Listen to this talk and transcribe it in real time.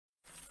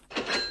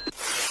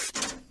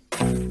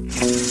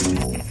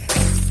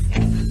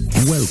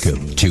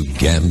Welcome to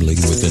Gambling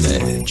with an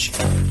Edge.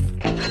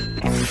 And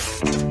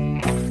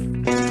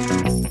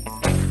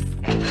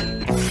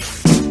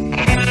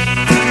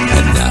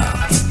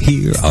now,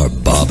 here are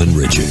Bob and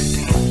Richard.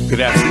 Good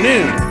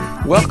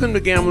afternoon. Welcome to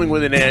Gambling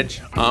with an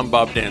Edge. I'm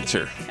Bob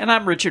Dancer. And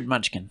I'm Richard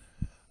Munchkin.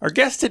 Our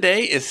guest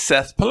today is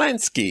Seth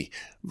Palansky,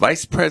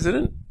 Vice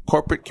President,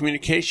 Corporate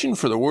Communication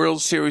for the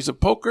World Series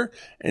of Poker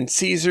and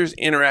Caesars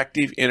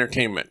Interactive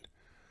Entertainment.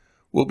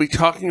 We'll be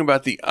talking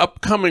about the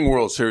upcoming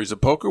World Series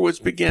of Poker,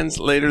 which begins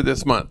later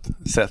this month.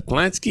 Seth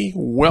Palansky,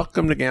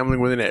 welcome to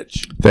Gambling with an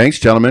Edge. Thanks,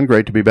 gentlemen.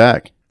 Great to be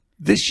back.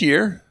 This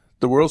year,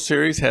 the World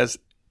Series has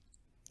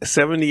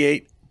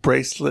 78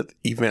 bracelet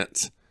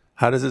events.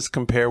 How does this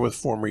compare with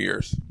former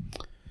years?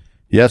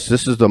 Yes,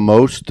 this is the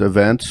most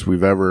events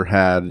we've ever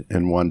had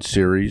in one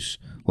series.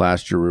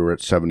 Last year we were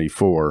at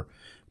 74,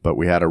 but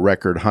we had a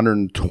record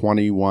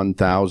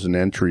 121,000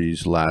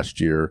 entries last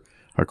year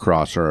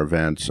across our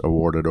events,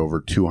 awarded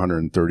over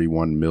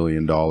 $231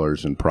 million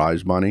in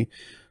prize money.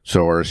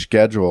 So our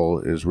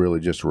schedule is really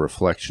just a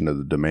reflection of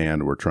the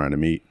demand we're trying to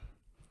meet.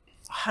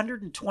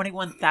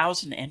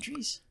 121,000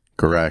 entries?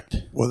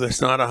 Correct. Well,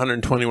 that's not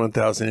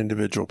 121,000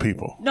 individual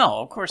people.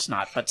 No, of course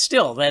not. But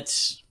still,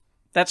 that's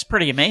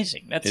pretty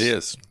amazing. It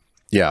is.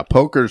 Yeah,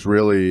 poker's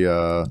really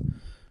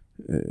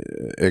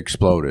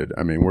exploded.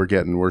 I mean,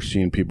 we're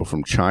seeing people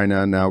from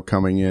China now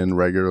coming in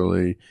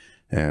regularly,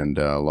 and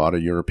a lot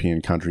of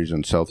European countries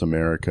in South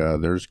America.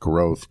 There's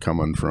growth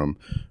coming from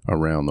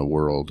around the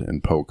world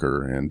in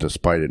poker, and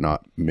despite it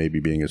not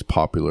maybe being as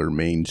popular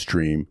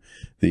mainstream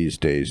these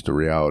days, the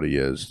reality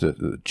is that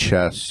the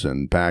chess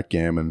and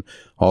backgammon,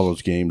 all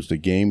those games, the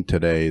game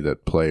today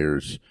that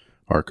players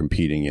are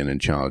competing in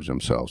and challenge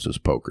themselves is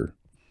poker.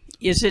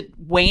 Is it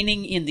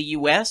waning in the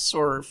U.S.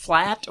 or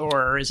flat,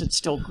 or is it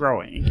still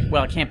growing?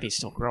 Well, it can't be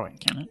still growing,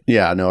 can it?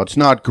 Yeah, no, it's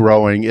not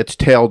growing. It's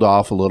tailed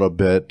off a little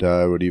bit.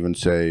 I would even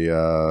say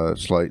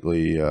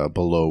slightly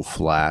below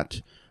flat.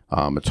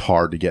 It's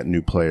hard to get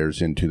new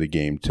players into the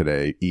game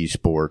today.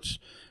 Esports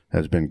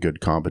has been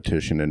good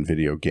competition in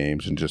video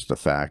games, and just the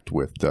fact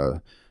with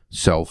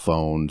cell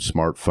phones,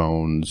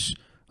 smartphones,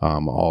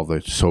 all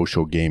the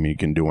social gaming you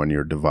can do on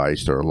your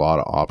device, there are a lot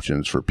of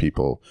options for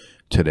people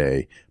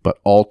today, but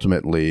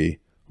ultimately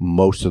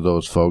most of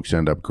those folks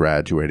end up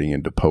graduating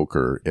into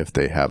poker if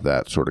they have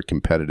that sort of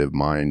competitive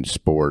mind,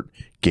 sport,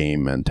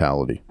 game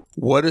mentality.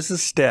 What is the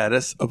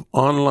status of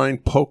online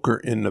poker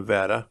in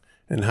Nevada,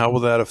 and how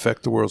will that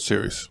affect the World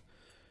Series?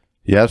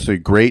 Yes, the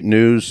great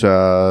news,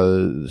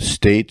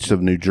 states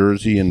of New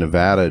Jersey and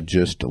Nevada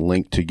just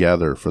linked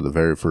together for the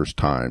very first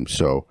time.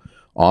 So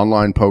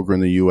online poker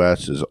in the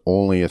U.S. is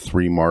only a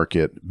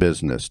three-market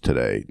business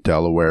today: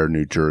 Delaware,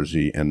 New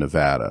Jersey, and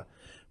Nevada.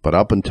 But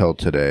up until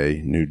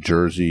today, New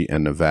Jersey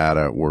and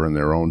Nevada were in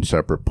their own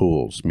separate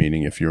pools,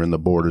 meaning if you're in the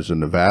borders of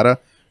Nevada,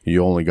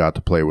 you only got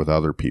to play with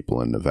other people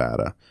in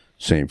Nevada.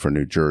 Same for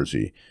New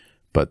Jersey.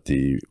 But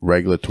the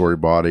regulatory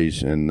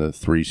bodies in the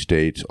three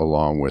states,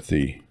 along with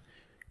the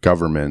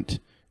government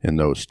in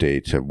those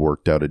states, have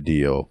worked out a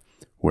deal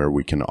where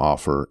we can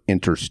offer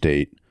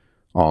interstate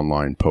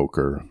online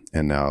poker.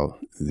 And now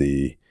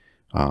the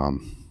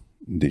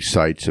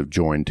sites have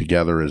joined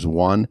together as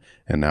one,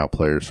 and now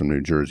players from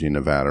New Jersey and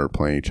Nevada are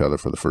playing each other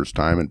for the first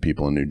time, and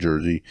people in New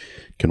Jersey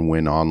can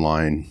win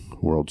online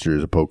World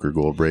Series of Poker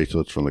gold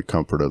bracelets from the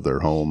comfort of their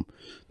home,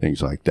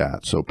 things like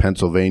that. So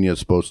Pennsylvania is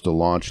supposed to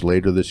launch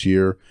later this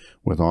year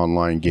with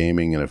online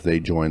gaming, and if they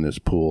join this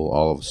pool,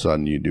 all of a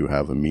sudden you do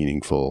have a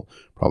meaningful,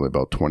 probably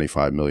about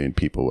 25 million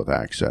people with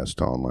access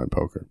to online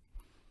poker.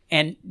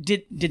 And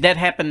did that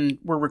happen?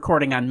 We're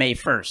recording on May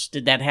 1st.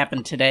 Did that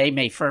happen today,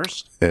 May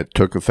 1st? It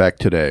took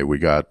effect today. We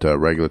got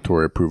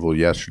regulatory approval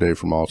yesterday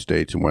from all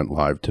states and went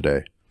live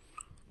today.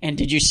 And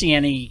did you see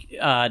any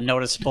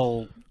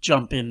noticeable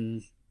jump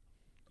in?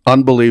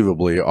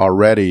 Unbelievably,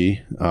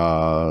 already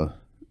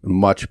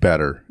much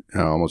better,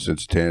 almost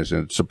instantaneous.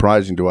 And it's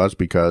surprising to us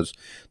because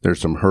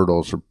there's some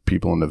hurdles for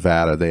people in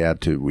Nevada.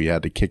 We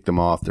had to kick them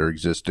off their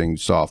existing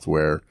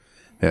software.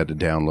 They had to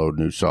download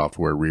new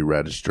software,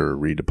 re-register,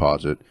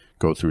 redeposit,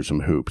 go through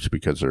some hoops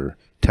because they're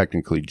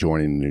technically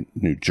joining the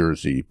New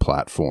Jersey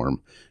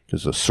platform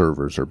because the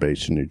servers are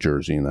based in New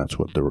Jersey, and that's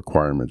what the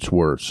requirements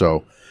were.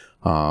 So,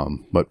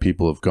 but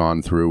people have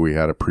gone through. We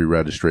had a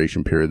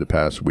pre-registration period the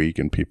past week,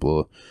 and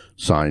people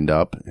signed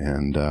up,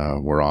 and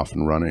we're off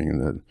and running,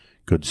 and a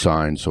good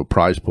sign. So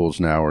prize pools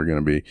now are going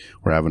to be,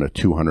 we're having a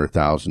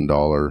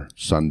 $200,000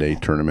 Sunday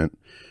tournament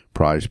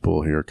prize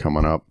pool here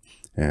coming up.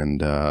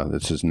 And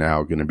this is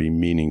now going to be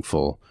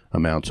meaningful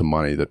amounts of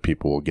money that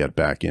people will get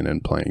back in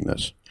and playing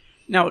this.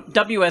 Now,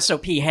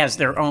 WSOP has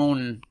their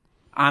own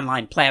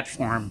online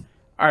platform.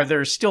 Are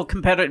there still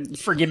competitors?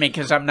 Forgive me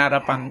because I'm not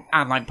up on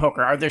online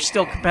poker. Are there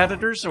still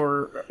competitors,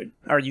 or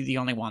are you the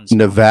only ones?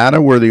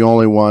 Nevada, we're the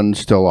only ones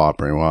still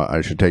operating. Well, I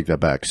should take that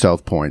back.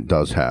 South Point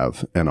does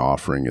have an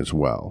offering as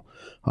well.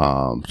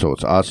 So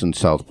it's us and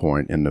South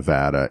Point in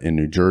Nevada. In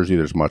New Jersey,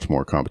 there's much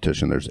more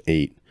competition. There's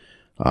 8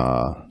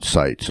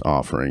 sites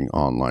offering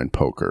online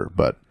poker,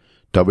 but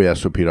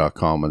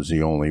WSOP.com is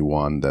the only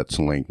one that's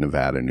linked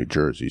Nevada and New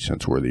Jersey,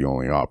 since we're the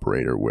only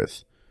operator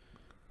with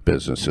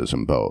businesses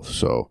in both.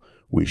 So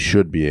we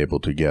should be able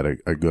to get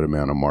a good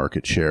amount of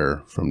market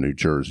share from New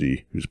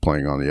Jersey, who's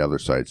playing on the other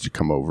sites, to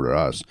come over to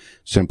us,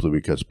 simply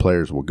because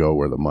players will go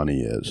where the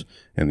money is,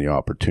 and the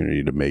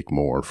opportunity to make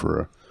more for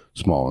a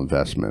small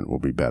investment will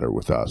be better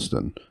with us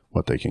than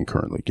what they can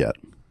currently get.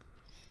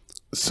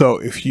 So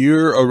if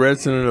you're a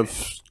resident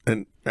of,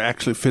 and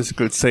actually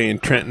physically, say in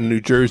Trenton,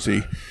 New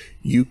Jersey,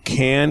 you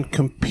can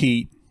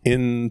compete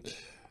in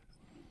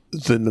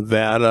the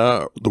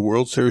Nevada, the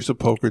World Series of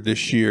Poker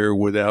this year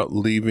without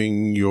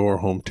leaving your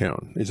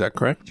hometown. Is that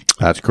correct?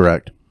 That's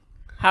correct.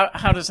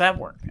 How does that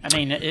work? I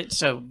mean,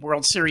 it's a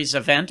World Series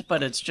event,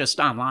 but it's just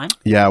online?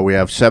 Yeah, we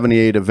have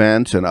 78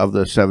 events, and of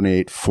the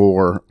 78,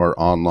 4 are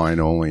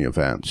online-only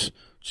events.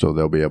 So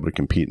they'll be able to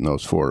compete in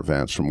those 4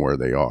 events from where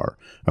they are.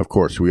 Of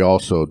course, we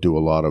also do a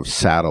lot of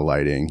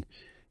satelliting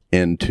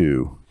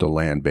into the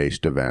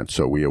land-based events.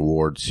 So we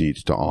award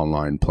seats to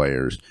online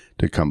players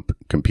to come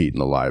compete in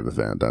the live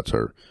event. That's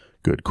our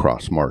good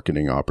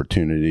cross-marketing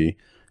opportunity,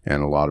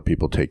 and a lot of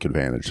people take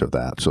advantage of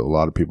that. So a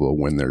lot of people will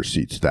win their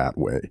seats that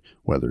way,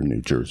 whether in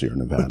New Jersey or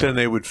Nevada. But then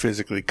they would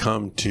physically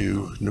come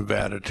to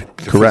Nevada to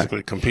Correct.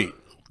 physically compete.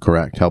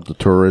 Correct. Help the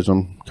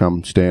tourism,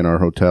 come stay in our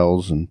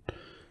hotels and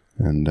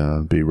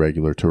be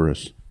regular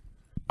tourists.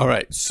 All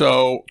right.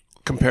 So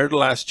compared to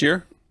last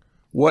year,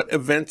 what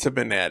events have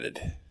been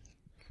added?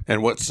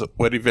 And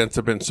what events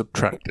have been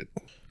subtracted?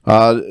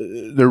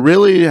 There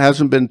really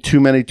hasn't been too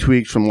many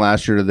tweaks from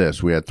last year to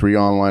this. We had 3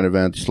 online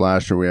events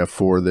last year. We have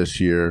 4 this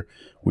year.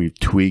 We've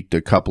tweaked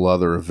a couple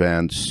other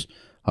events.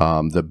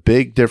 The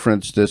big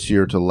difference this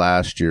year to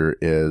last year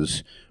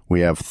is we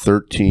have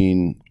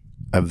 13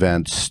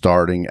 events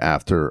starting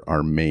after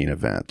our main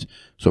event.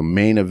 So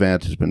main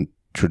event has been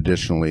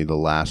traditionally the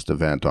last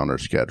event on our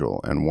schedule.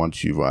 And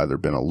once you've either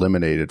been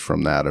eliminated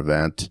from that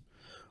event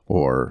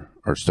or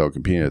are still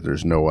competing,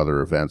 there's no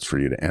other events for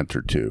you to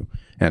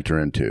enter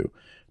into.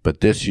 But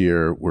this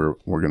year we're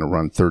going to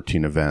run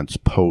 13 events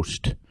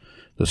post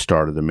the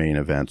start of the main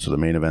event. So the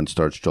main event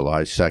starts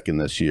July 2nd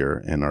this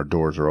year, and our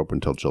doors are open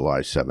until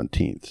July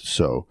 17th.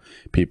 So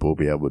people will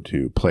be able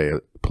to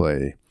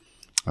play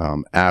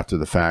after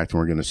the fact, and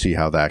we're going to see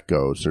how that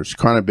goes. There's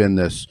kind of been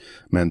this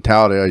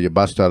mentality: oh, you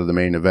bust out of the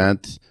main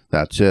event,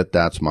 that's it,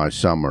 that's my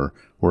summer.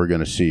 We're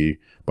going to see,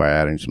 by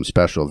adding some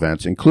special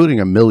events, including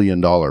a $1 million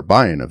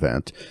buy-in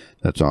event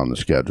that's on the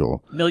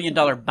schedule. $1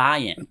 million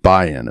buy-in.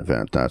 Buy-in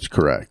event, that's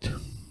correct.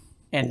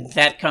 And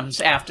that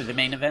comes after the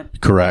main event?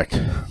 Correct.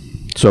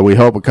 So we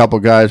hope a couple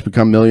guys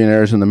become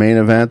millionaires in the main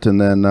event, and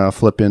then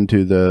flip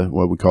into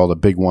what we call the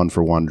big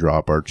 1-for-1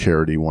 drop, our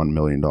charity $1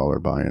 million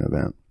buy-in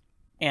event.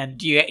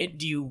 And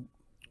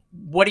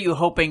what are you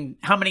hoping?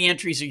 How many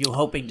entries are you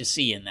hoping to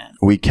see in that?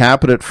 We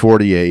cap it at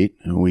 48.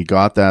 We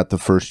got that the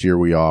first year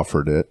we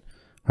offered it.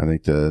 I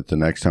think the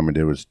next time we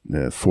did was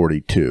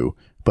 42,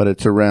 but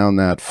it's around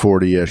that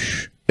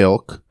 40-ish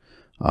ilk.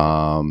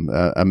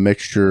 A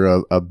mixture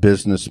of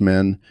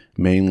businessmen,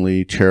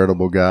 mainly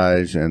charitable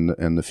guys,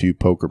 and the few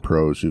poker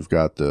pros who've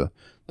got the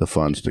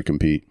funds to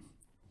compete.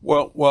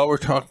 Well, while we're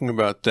talking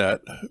about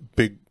that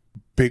big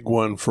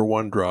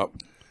 1-for-1 drop,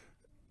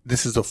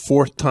 this is the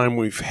 4th time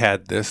we've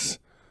had this,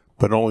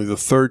 but only the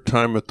 3rd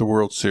time at the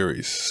World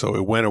Series. So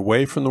it went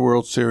away from the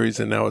World Series,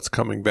 and now it's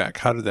coming back.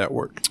 How did that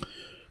work?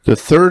 The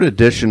 3rd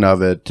edition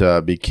of it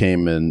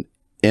became an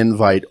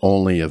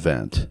invite-only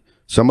event.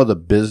 Some of the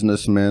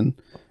businessmen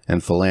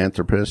and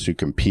philanthropists who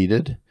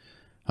competed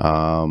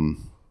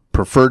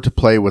preferred to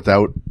play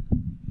without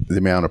the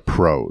amount of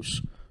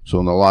pros. So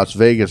in the Las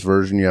Vegas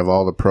version, you have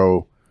all the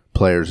pro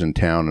players in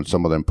town, and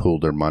some of them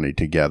pooled their money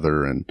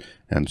together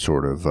and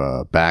sort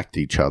of backed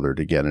each other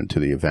to get into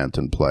the event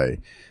and play.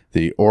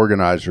 The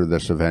organizer of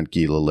this event,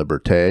 Guy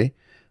Laliberté,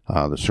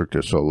 the Cirque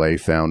du Soleil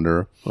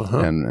founder,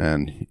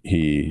 and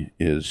he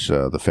is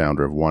the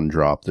founder of One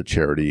Drop, the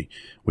charity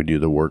we do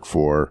the work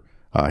for.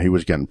 He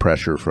was getting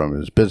pressure from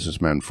his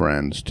businessmen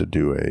friends to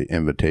do a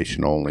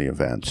invitation-only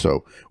event.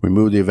 So we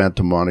moved the event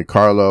to Monte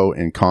Carlo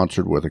in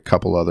concert with a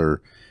couple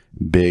other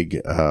big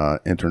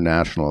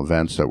international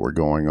events that were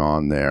going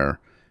on there,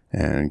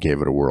 and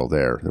gave it a whirl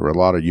there. There were a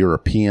lot of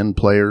European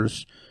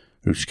players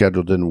whose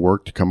schedule didn't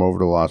work to come over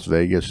to Las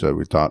Vegas, so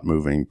we thought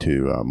moving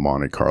to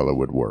Monte Carlo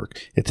would work.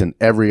 It's an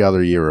every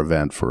other year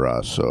event for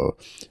us, so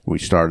we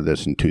started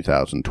this in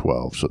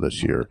 2012, so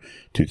this year,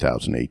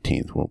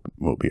 2018,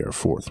 will be our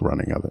 4th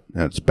running of it.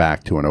 And it's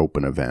back to an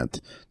open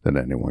event that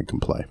anyone can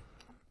play.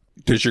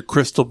 Does your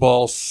crystal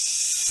ball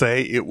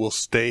say it will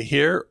stay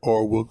here,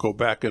 or will go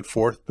back and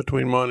forth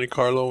between Monte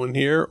Carlo and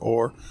here,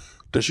 or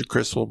does your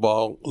crystal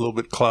ball a little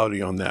bit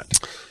cloudy on that?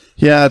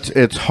 Yeah,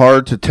 it's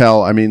hard to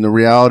tell. I mean, the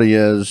reality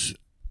is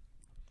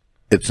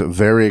it's a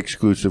very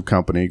exclusive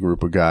company,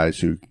 group of guys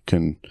who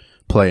can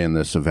play in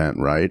this event,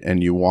 right?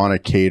 And you want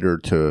to cater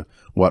to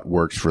what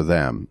works for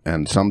them.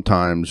 And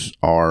sometimes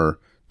our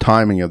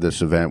timing of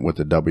this event with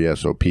the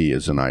WSOP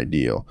isn't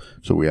ideal.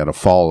 So we had a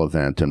fall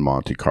event in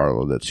Monte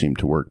Carlo that seemed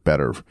to work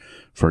better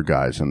for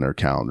guys in their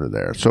calendar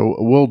there. So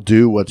we'll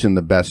do what's in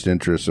the best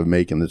interest of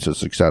making this a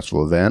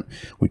successful event.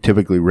 We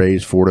typically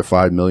raise $4 to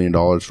 $5 million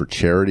for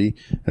charity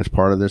as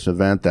part of this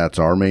event. That's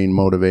our main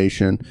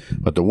motivation.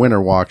 But the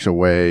winner walks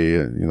away.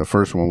 The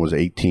first one was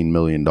 $18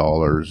 million.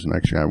 The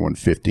next guy won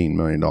 $15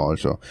 million.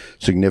 So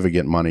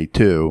significant money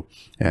too.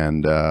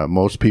 And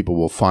most people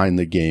will find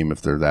the game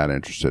if they're that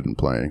interested in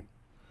playing.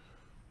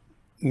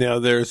 Now,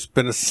 there's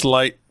been a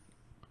slight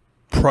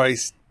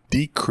price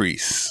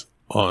decrease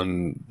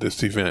on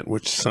this event,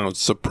 which sounds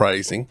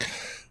surprising.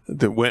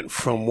 That went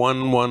from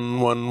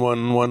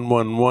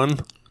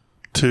 1,111,111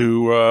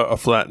 to a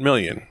flat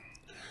million.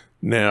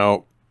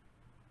 Now,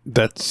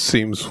 that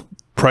seems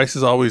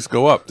prices always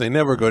go up; they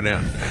never go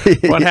down.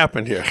 What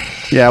happened here?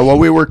 Yeah, well,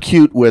 we were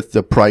cute with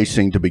the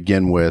pricing to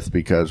begin with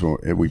because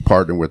we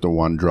partnered with the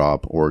One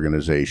Drop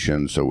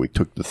organization, so we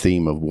took the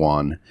theme of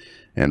one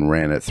and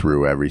ran it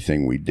through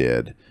everything we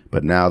did.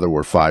 But now that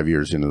we're 5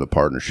 years into the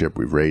partnership,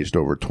 we've raised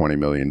over $20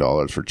 million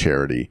for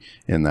charity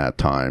in that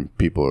time.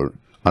 People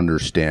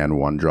understand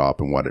One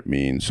Drop and what it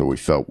means, so we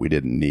felt we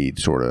didn't need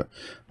sort of, I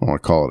don't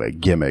want to call it a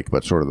gimmick,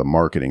 but sort of the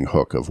marketing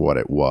hook of what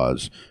it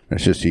was. And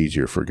it's just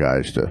easier for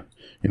guys to,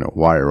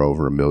 wire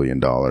over $1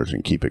 million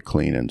and keep it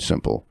clean and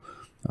simple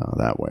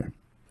that way.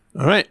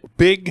 All right.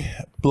 Big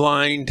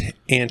Blind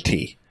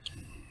Ante.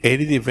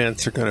 8 of the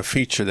events are going to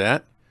feature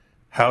that.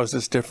 How is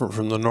this different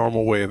from the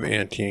normal way of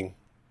anteing?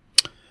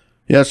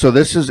 Yeah, so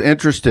this is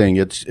interesting.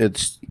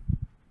 It's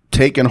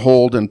taken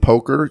hold in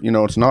poker.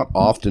 It's not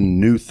often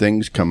new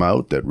things come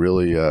out that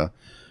really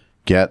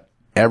get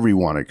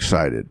everyone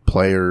excited.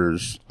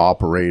 Players,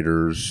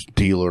 operators,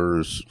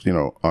 dealers,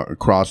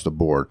 across the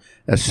board.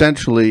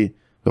 Essentially,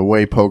 the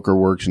way poker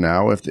works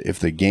now, if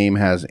the game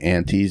has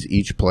antes,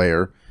 each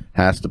player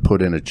has to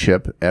put in a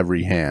chip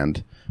every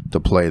hand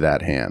to play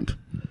that hand.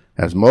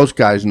 As most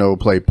guys know,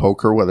 play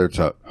poker, whether it's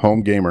a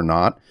home game or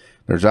not,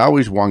 there's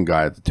always one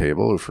guy at the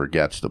table who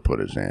forgets to put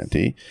his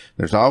ante.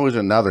 There's always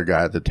another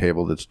guy at the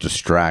table that's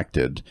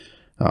distracted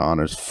on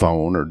his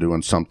phone or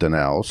doing something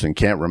else and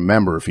can't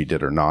remember if he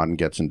did or not and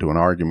gets into an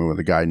argument with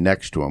the guy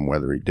next to him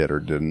whether he did or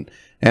didn't.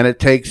 And it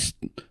takes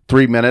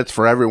 3 minutes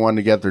for everyone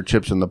to get their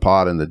chips in the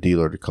pot and the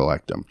dealer to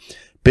collect them.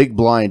 Big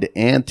Blind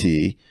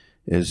Ante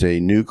is a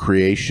new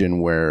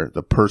creation where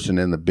the person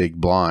in the big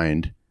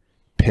blind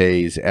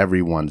pays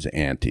everyone's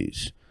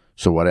antes.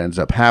 So what ends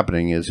up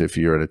happening is if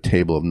you're at a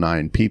table of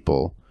 9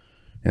 people,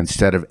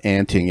 instead of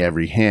anteing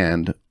every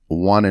hand,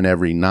 1 in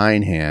every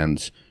 9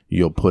 hands,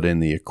 you'll put in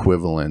the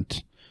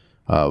equivalent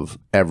of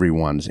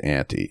everyone's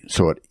ante.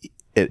 So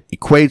it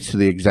equates to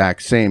the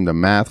exact same. The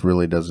math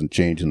really doesn't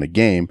change in the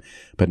game,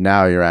 but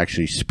now you're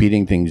actually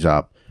speeding things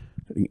up,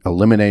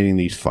 eliminating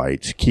these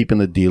fights, keeping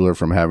the dealer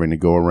from having to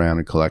go around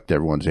and collect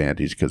everyone's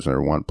antes because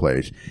they're in one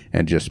place,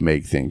 and just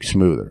make things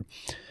smoother.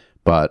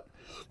 But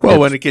well,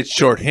 when it gets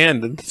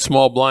short-handed,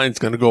 small blind's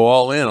going to go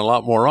all in a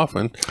lot more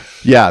often.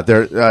 Yeah,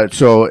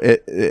 so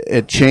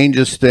it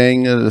changes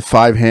thing.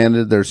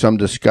 5-handed, there's some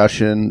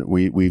discussion.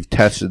 We've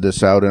tested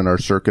this out in our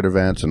circuit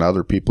events, and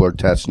other people are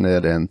testing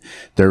it, and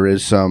there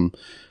is some,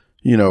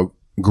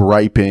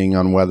 griping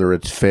on whether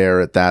it's fair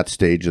at that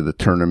stage of the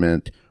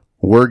tournament.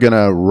 We're going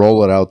to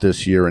roll it out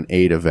this year in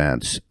 8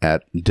 events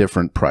at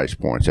different price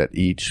points, at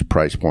each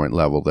price point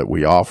level that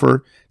we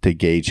offer to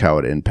gauge how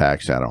it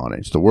impacts that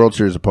audience. The World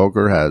Series of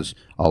Poker has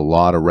a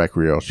lot of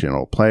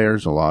recreational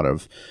players, a lot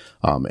of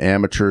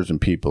amateurs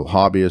and people,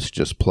 hobbyists,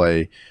 just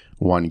play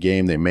one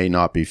game. They may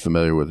not be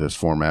familiar with this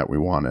format. We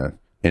want to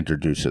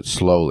introduce it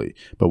slowly.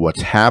 But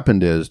what's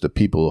happened is the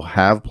people who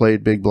have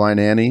played Big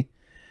Blind Ante,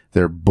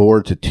 they're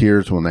bored to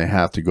tears when they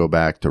have to go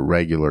back to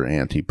regular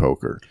ante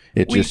poker.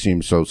 It just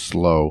seems so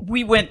slow.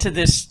 We went to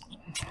this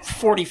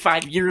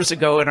 45 years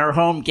ago in our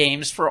home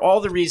games for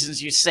all the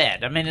reasons you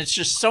said. I mean, it's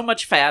just so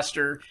much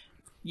faster.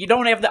 You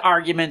don't have the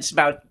arguments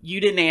about you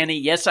didn't ante,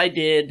 yes I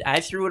did, I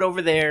threw it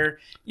over there,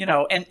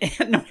 and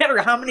no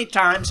matter how many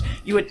times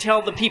you would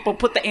tell the people,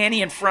 put the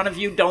ante in front of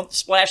you, don't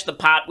splash the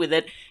pot with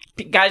it.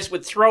 Guys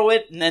would throw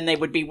it, and then they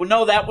would be, well,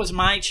 no, that was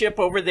my chip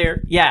over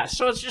there. Yeah,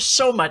 so it's just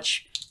so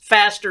much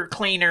faster,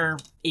 cleaner,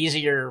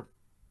 easier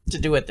to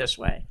do it this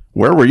way.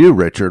 Where were you,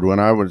 Richard, when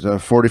I was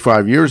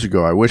 45 years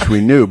ago? I wish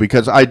we knew,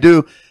 because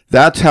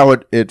that's how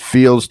it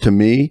feels to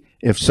me.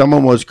 If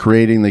someone was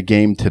creating the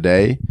game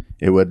today,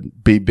 it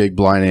would be Big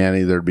Blind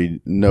Ante. There'd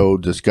be no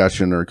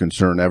discussion or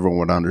concern. Everyone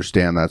would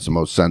understand that's the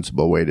most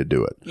sensible way to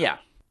do it. Yeah.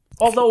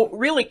 Although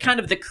really kind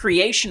of the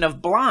creation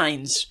of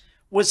blinds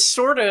was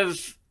sort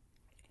of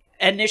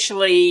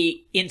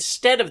initially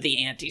instead of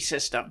the ante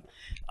system.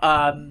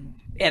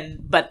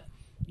 But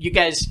you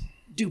guys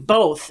do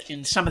both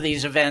in some of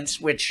these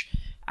events, which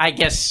I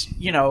guess,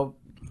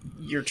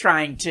 you're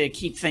trying to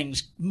keep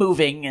things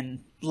moving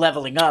and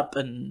leveling up.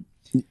 And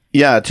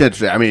yeah, it's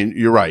interesting. I mean,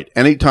 you're right.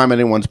 Anytime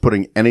anyone's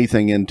putting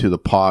anything into the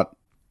pot,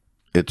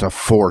 it's a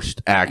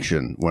forced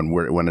action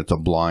when it's a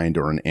blind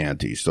or an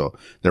ante. So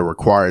they're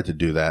required to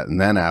do that. And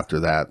then after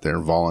that,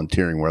 they're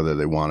volunteering whether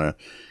they want to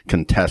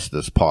contest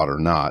this pot or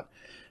not.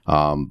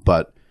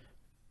 But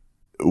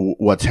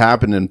what's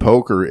happened in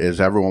poker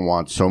is everyone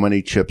wants so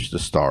many chips to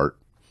start.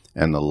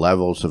 and the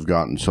levels have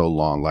gotten so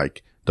long.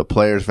 Like, the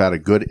players have had a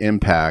good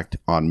impact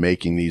on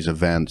making these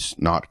events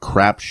not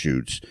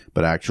crapshoots,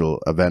 but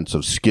actual events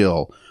of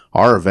skill.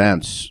 Our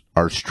events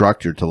are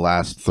structured to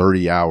last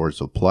 30 hours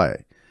of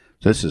play.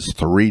 This is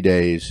 3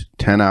 days,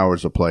 10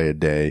 hours of play a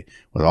day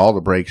with all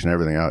the breaks and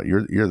everything out.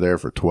 You're there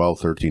for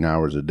 12, 13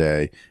 hours a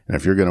day. And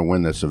if you're going to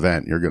win this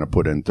event, you're going to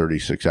put in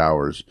 36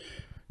 hours,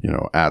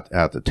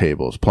 at the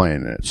tables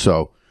playing it.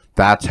 So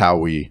that's how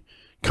we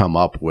come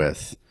up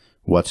with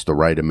what's the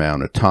right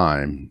amount of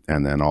time,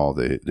 and then all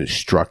the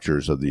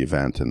structures of the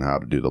event and how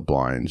to do the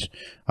blinds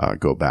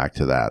go back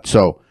to that.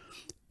 So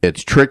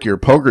it's trickier.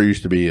 Poker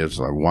used to be as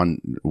like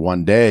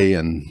one day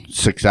and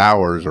 6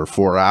 hours or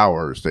 4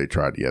 hours they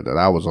tried to get it.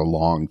 That was a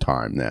long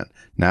time then.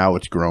 Now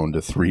it's grown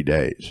to 3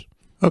 days.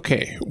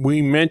 Okay,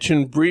 we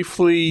mentioned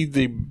briefly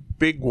the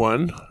big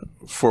one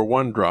for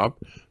one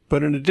drop,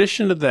 but in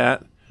addition to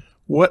that,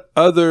 what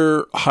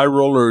other high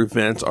roller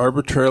events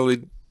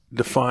arbitrarily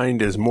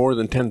defined as more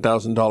than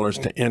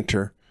 $10,000 to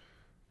enter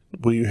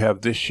will you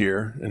have this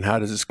year, and how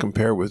does this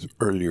compare with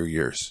earlier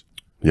years?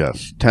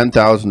 Yes,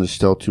 10,000 is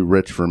still too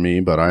rich for me,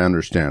 but I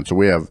understand. So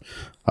we have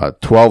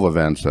 12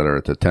 events that are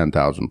at the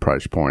 10,000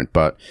 price point,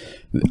 but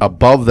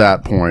above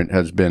that point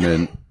has been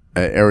an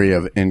area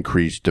of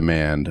increased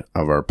demand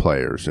of our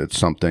players. It's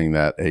something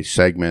that a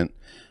segment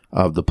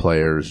of the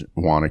players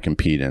want to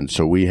compete in.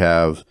 So we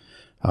have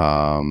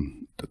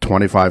the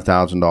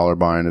 $25,000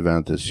 buy-in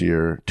event this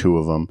year, 2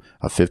 of them,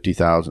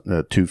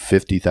 two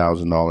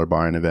 $50,000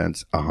 buy-in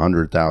events, a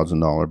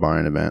 $100,000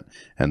 buy-in event,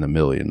 and the $1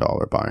 million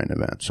buy-in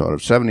event. So out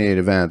of 78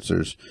 events,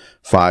 there's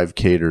 5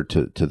 catered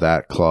to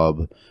that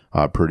club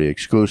pretty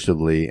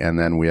exclusively, and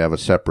then we have a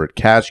separate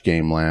cash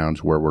game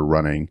lounge where we're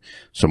running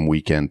some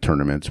weekend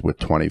tournaments with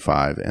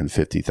 $25,000 and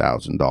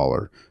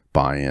 $50,000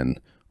 buy-in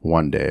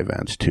one-day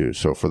events too.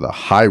 So for the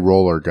high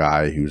roller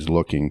guy who's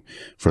looking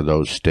for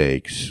those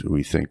stakes,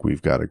 we think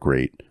we've got a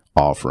great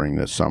offering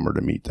this summer to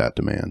meet that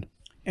demand.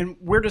 And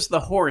where does the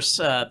horse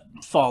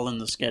fall in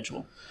the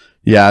schedule?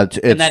 Yeah,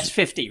 and that's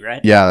 50, right?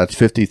 Yeah, that's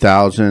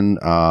 50,000.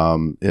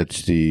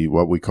 It's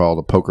what we call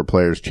the Poker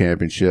Players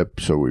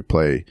Championship. So we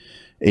play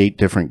 8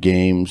 different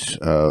games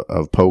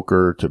of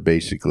poker to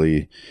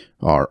basically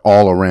our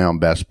all-around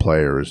best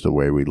player is the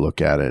way we look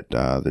at it,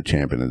 the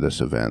champion of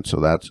this event. So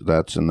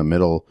that's in the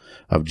middle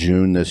of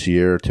June this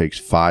year. It takes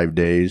 5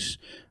 days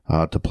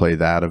to play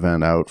that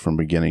event out from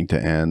beginning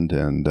to end.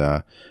 And,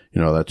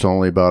 that's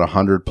only about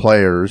 100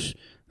 players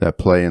that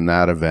play in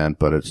that event,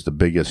 but it's the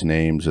biggest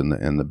names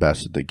and the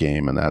best at the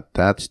game. And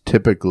that's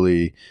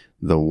typically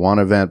the one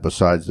event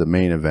besides the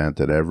main event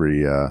that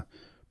every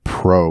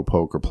pro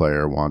poker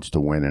player wants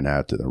to win and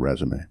add to their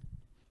resume.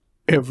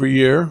 Every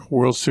year,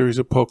 World Series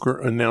of Poker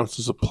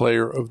announces a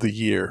Player of the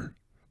Year.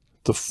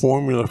 The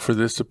formula for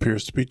this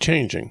appears to be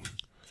changing.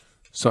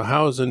 So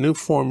how is the new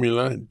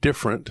formula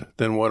different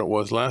than what it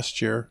was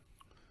last year,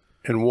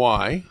 and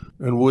why?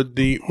 And would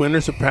the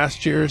winners of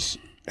past years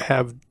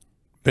have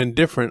been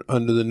different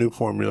under the new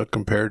formula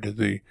compared to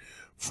the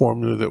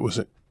formula that was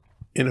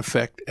in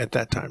effect at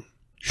that time?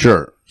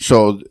 Sure.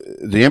 So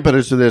the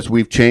impetus of this,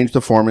 we've changed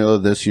the formula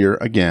this year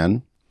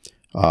again.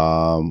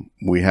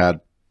 We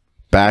had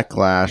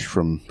backlash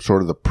from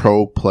sort of the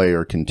pro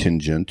player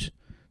contingent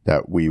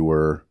that we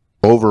were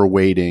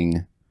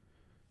overweighting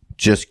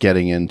just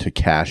getting into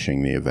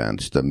cashing the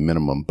events, the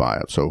minimum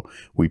buyout. So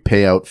we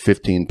pay out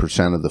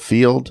 15% of the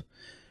field,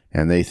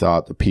 and they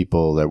thought the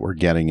people that were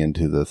getting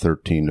into the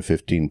 13 to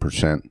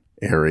 15%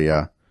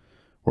 area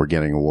were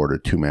getting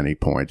awarded too many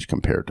points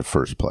compared to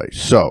first place.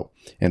 So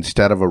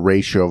instead of a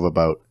ratio of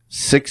about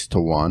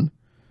 6-1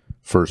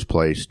 first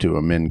place to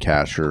a min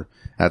casher,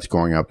 that's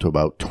going up to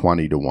about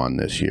 20-1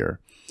 this year.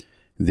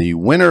 The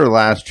winner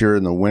last year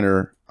and the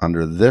winner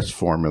under this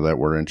formula that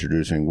we're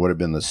introducing would have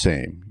been the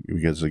same,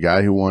 because the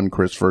guy who won,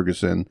 Chris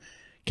Ferguson,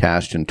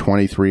 cashed in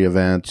 23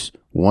 events,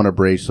 won a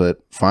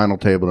bracelet, final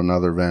table at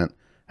another event,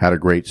 had a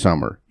great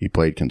summer. He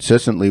played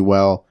consistently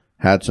well,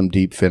 had some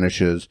deep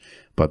finishes,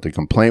 but the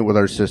complaint with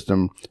our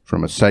system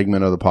from a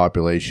segment of the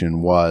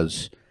population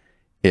was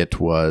it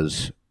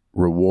was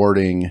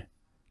rewarding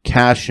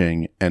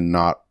cashing and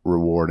not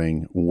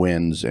rewarding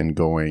wins and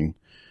going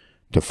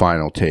to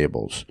final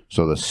tables.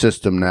 So the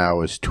system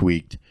now is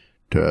tweaked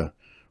to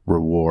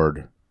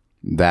reward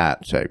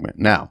that segment.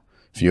 Now,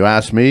 if you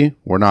ask me,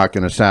 we're not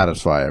going to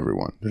satisfy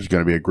everyone. There's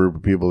going to be a group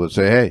of people that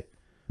say, hey,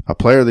 a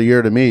player of the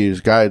year to me is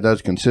a guy that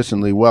does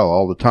consistently well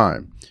all the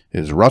time.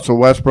 Is Russell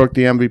Westbrook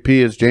the MVP?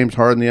 Is James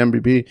Harden the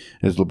MVP?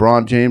 Is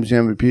LeBron James the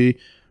MVP?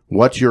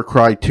 What's your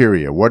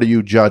criteria? What are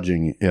you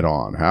judging it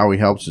on? How he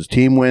helps his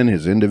team win,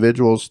 his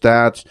individual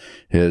stats,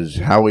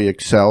 how he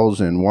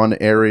excels in one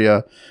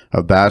area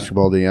of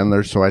basketball to the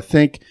other. So I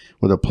think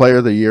with a player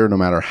of the year, no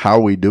matter how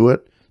we do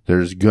it,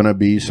 there's going to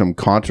be some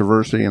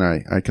controversy, and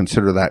I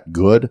consider that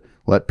good.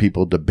 Let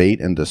people debate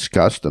and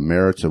discuss the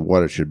merits of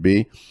what it should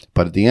be.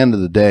 But at the end of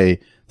the day,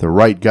 the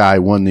right guy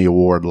won the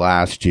award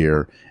last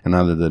year, and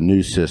under the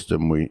new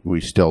system,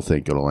 we still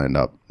think it'll end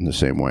up in the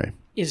same way.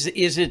 Is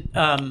it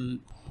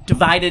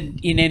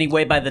divided in any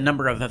way by the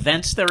number of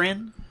events they're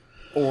in?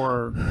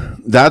 Or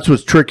that's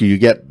what's tricky. You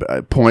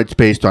get points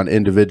based on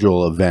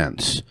individual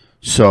events.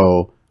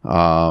 So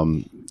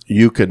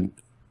you could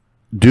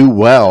do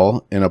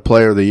well in a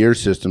Player of the Year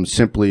system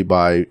simply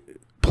by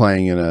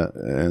playing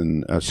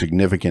in a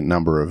significant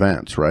number of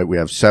events, right? We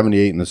have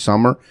 78 in the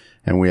summer,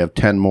 and we have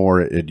 10 more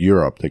at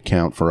Europe that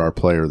count for our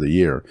Player of the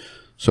Year.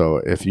 So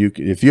if you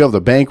have the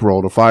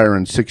bankroll to fire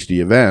in 60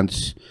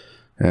 events,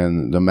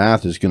 and the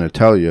math is going to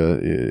tell you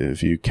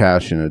if you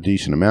cash in a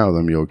decent amount of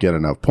them, you'll get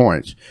enough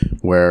points.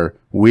 Where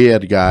we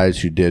had guys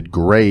who did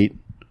great,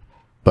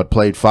 but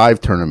played 5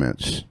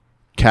 tournaments,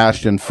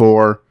 cashed in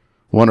 4,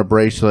 won a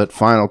bracelet,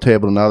 final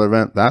table at another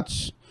event.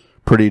 That's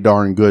pretty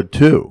darn good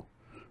too,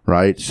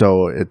 right?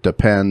 So it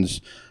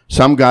depends.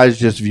 Some guys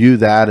just view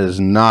that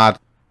as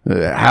not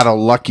had a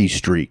lucky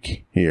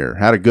streak here,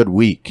 had a good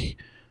week.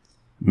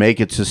 Make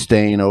it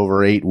sustain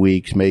over 8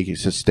 weeks, make it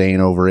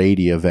sustain over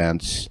 80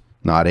 events,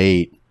 not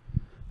 8.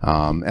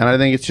 And I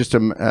think it's just a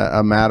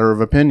matter of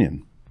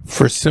opinion.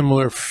 For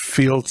similar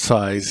field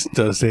size,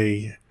 does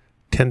a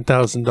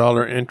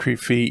 $10,000 entry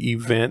fee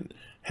event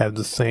have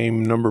the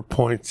same number of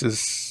points as,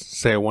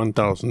 say, a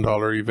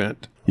 $1,000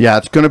 event? Yeah,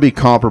 it's going to be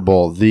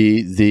comparable.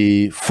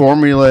 The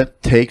formula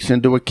takes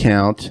into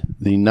account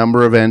the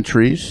number of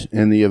entries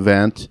in the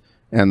event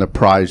and the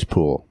prize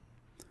pool.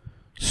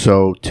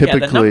 So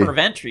typically, the number of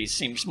entries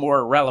seems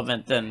more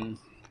relevant than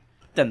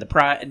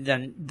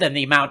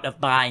the amount of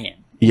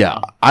buy-in. Yeah,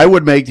 I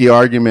would make the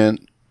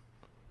argument.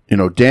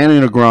 Danny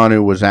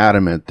Negreanu was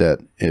adamant that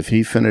if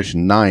he finished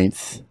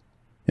 9th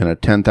in a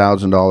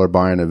 $10,000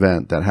 buy-in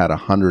event that had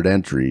 100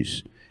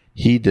 entries,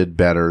 he did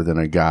better than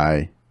a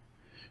guy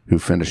who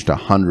finished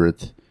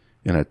 100th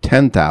in a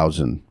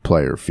 10,000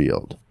 player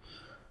field.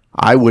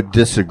 I would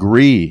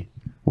disagree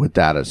with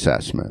that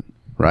assessment,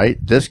 right?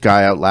 This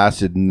guy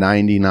outlasted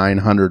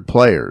 9,900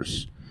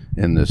 players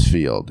in this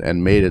field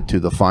and made it to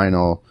the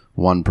final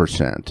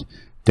 1%.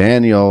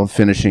 Daniel,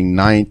 finishing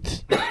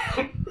 9th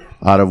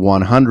out of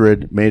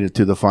 100, made it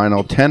to the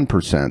final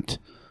 10%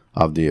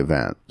 of the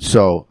event.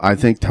 So I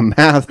think the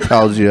math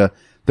tells you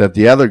that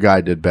the other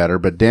guy did better,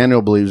 but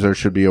Daniel believes there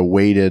should be a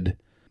weighted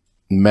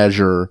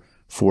measure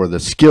for the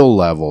skill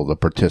level of the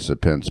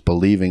participants,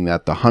 believing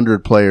that the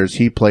 100 players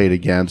he played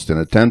against in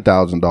a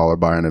 $10,000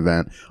 buy-in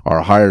event are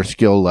a higher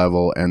skill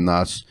level and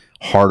thus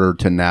harder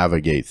to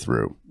navigate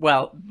through.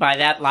 Well, by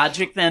that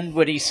logic, then,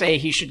 would he say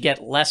he should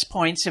get less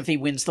points if he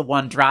wins the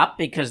one drop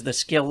because the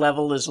skill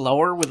level is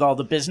lower with all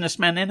the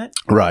businessmen in it?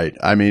 Right.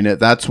 I mean,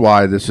 that's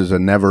why this is a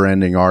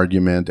never-ending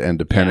argument, and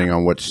depending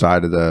on which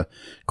side of the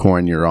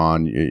coin you're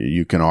on,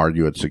 you can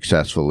argue it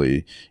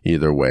successfully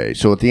either way.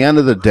 So at the end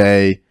of the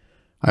day,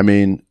 I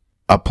mean,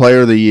 a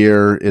Player of the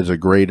Year is a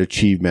great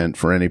achievement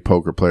for any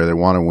poker player. They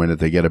want to win it.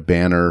 They get a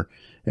banner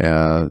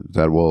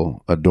that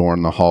will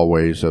adorn the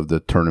hallways of the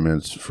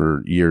tournaments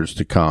for years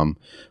to come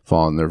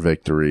following their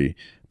victory.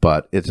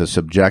 But it's a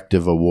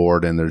subjective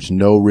award, and there's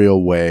no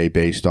real way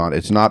based on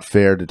it's not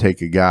fair to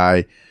take a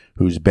guy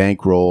whose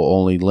bankroll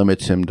only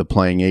limits him to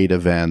playing 8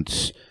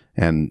 events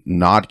and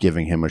not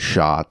giving him a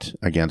shot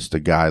against a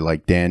guy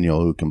like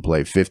Daniel who can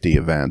play 50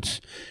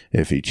 events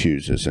if he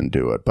chooses and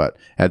do it. But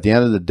at the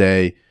end of the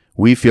day,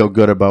 we feel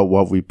good about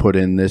what we put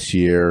in this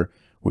year.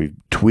 We've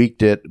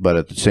tweaked it, but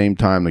at the same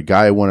time, the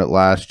guy who won it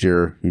last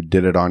year, who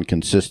did it on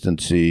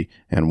consistency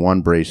and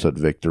won bracelet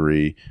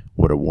victory,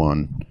 would have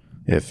won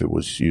if it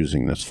was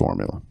using this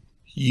formula.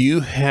 You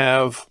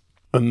have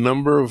a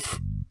number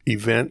of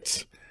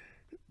events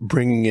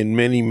bringing in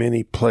many,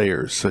 many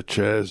players, such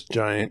as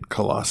Giant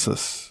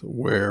Colossus,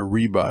 where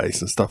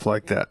rebuys and stuff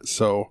like that.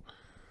 So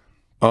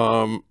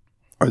are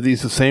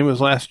these the same as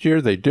last year?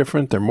 Are they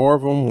different? They're more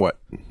of them? What?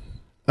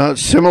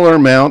 Similar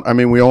amount. I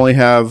mean, we only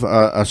have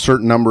a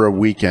certain number of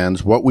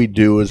weekends. What we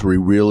do is we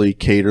really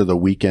cater the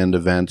weekend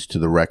events to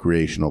the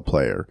recreational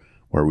player,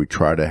 where we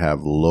try to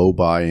have low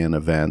buy-in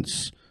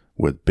events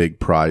with big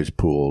prize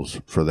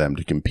pools for them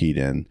to compete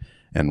in,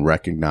 and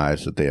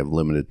recognize that they have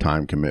limited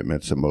time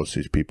commitments, that most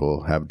of these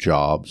people have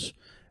jobs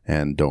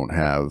and don't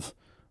have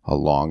a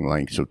long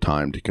lengths of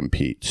time to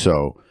compete.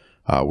 So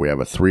we have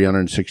a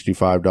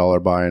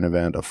 $365 buy-in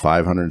event, a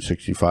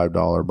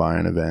 $565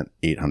 buy-in event,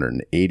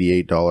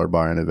 $888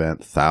 buy-in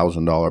event,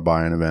 $1,000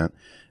 buy-in event.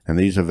 And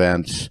these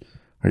events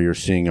you're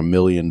seeing $1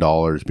 million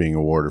being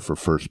awarded for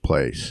first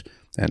place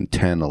and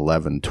 $10,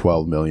 $11,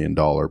 $12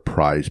 million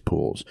prize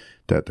pools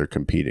that they're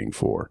competing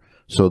for.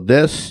 So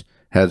this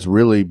has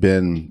really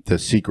been the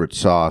secret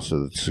sauce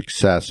of the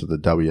success of the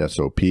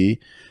WSOP.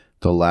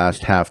 The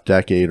last half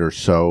decade or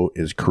so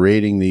is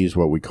creating these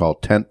what we call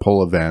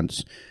tentpole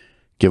events.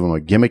 Give them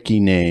a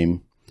gimmicky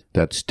name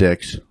that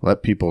sticks,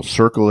 let people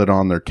circle it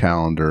on their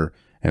calendar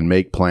and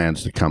make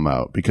plans to come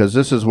out. Because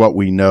this is what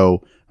we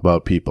know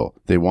about people.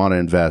 They want to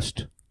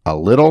invest a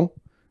little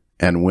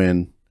and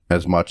win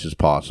as much as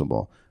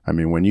possible. I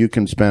mean, when you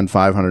can spend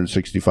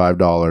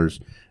 $565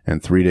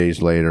 and 3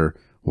 days later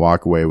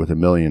walk away with $1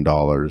 million,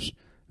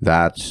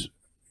 that's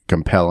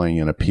compelling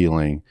and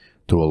appealing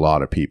to a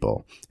lot of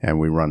people. And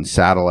we run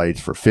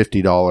satellites for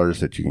 $50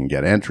 that you can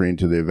get entry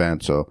into the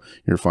event. So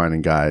you're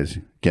finding guys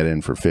get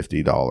in for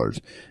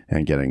 $50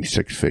 and getting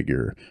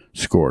six-figure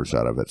scores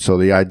out of it. So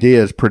the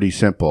idea is pretty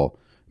simple.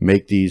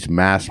 Make these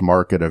mass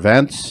market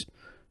events,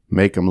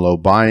 make them low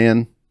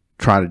buy-in,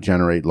 try to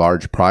generate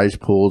large prize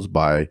pools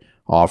by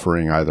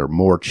offering either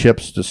more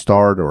chips to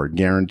start or a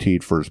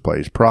guaranteed first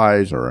place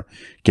prize or a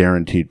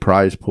guaranteed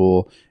prize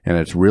pool. And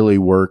it's really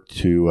worked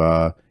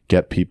to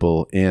get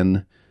people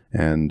in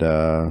and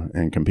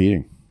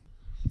competing.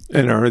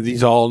 And are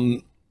these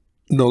all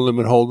no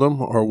limit hold'em,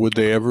 or would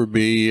they ever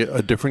be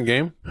a different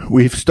game?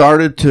 We've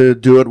started to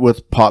do it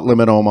with Pot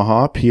Limit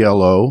Omaha,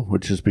 PLO,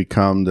 which has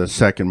become the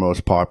second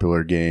most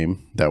popular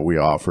game that we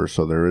offer.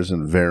 So there is a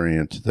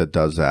variant that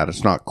does that.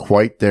 It's not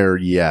quite there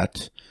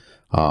yet.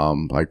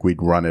 Like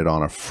we'd run it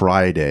on a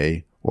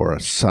Friday or a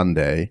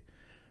Sunday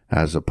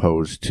as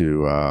opposed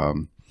to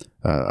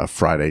a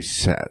Friday,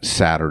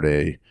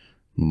 Saturday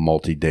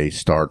multi-day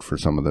start for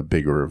some of the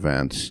bigger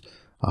events.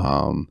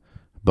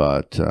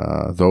 But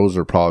those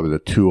are probably the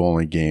two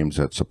only games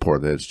that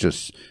support it. It's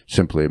just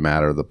simply a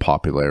matter of the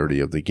popularity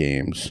of the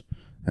games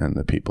and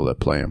the people that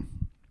play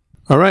them.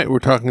 All right, we're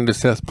talking to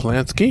Seth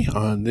Palansky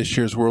on this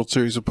year's World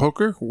Series of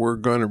Poker. We're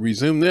going to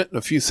resume that in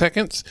a few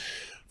seconds.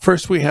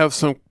 First, we have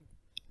some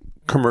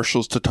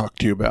commercials to talk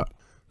to you about.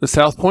 The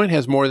South Point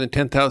has more than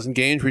 10,000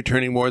 games,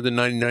 returning more than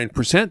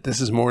 99%.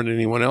 This is more than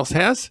anyone else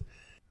has.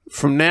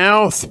 From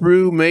now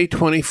through May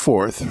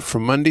 24th,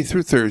 from Monday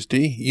through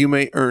Thursday, you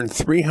may earn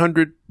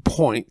 300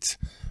 points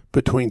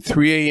between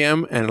 3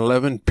 a.m. and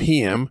 11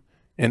 p.m.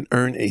 and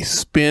earn a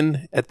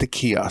spin at the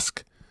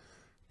kiosk.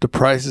 The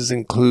prizes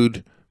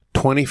include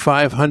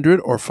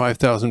 2,500 or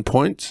 5,000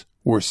 points,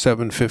 worth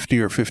 $7.50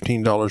 or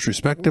 $15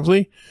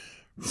 respectively,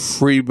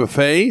 free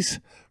buffets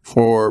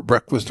for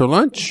breakfast or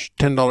lunch,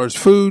 $10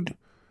 food,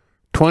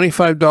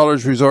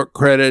 $25 resort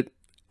credit,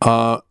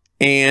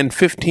 and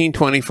 $15,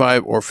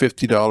 $25, or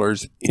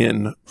 $50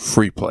 in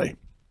free play.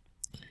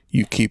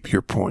 You keep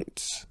your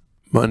points.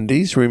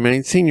 Mondays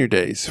remain senior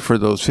days. For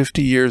those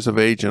 50 years of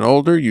age and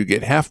older, you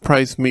get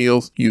half-price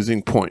meals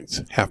using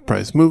points,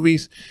 half-price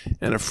movies,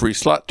 and a free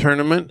slot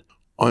tournament.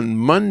 On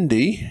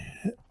Monday,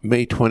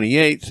 May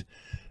 28th,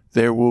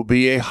 there will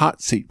be a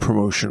hot seat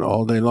promotion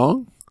all day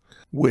long,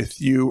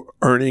 with you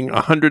earning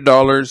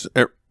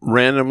 $100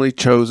 randomly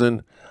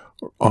chosen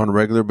on a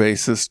regular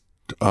basis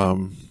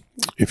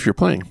if you're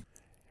playing.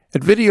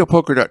 At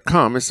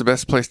videopoker.com is the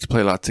best place to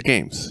play lots of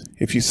games.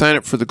 If you sign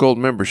up for the gold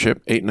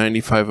membership,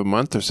 $8.95 a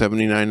month or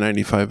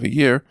 $79.95 a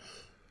year,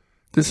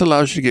 this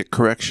allows you to get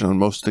correction on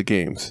most of the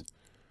games.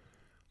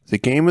 The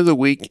game of the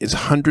week is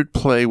 100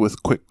 Play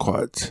with Quick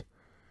Quads.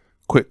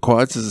 Quick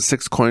Quads is a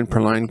 6-coin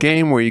per line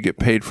game where you get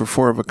paid for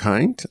 4 of a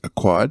kind, a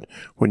quad,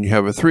 when you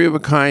have a 3 of a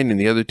kind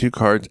and the other 2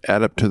 cards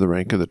add up to the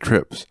rank of the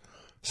trips,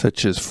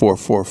 such as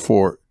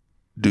 4-4-4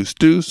 Deuce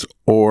Deuce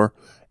or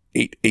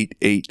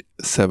 8-8-8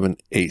 7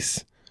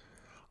 Ace.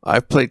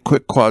 I've played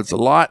Quick Quads a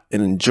lot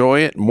and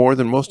enjoy it more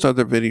than most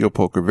other video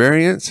poker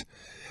variants.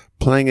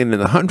 Playing it in the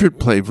 100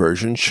 play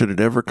version, should it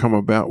ever come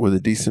about with a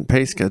decent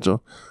pay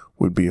schedule,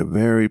 would be a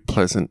very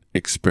pleasant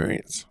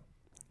experience.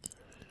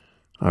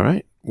 All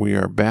right, we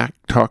are back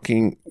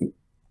talking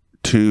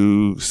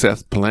to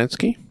Seth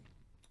Palansky.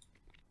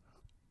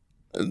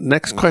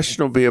 Next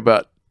question will be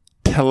about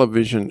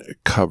television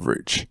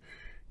coverage.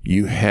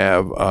 You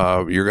have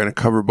you're going to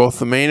cover both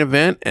the main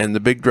event and the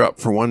big drop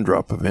for one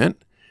drop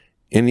event.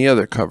 Any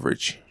other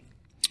coverage?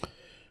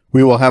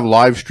 We will have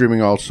live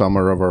streaming all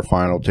summer of our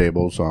final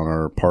tables on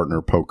our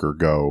partner Poker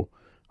Go.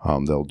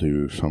 They'll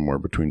do somewhere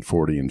between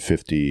 40 and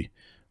 50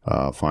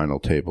 final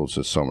tables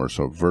this summer.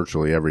 So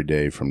virtually every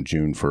day from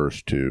June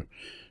 1st to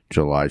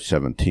July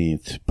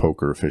 17th,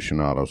 poker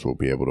aficionados will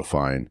be able to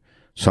find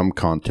some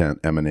content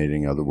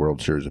emanating of the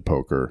World Series of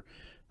Poker.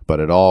 But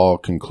it all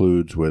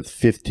concludes with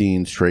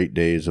 15 straight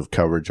days of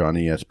coverage on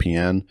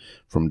ESPN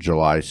from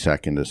July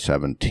 2nd to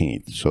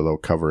 17th. So they'll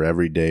cover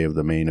every day of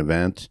the main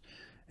event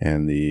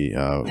and the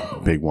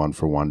big one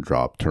for one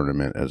drop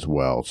tournament as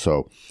well.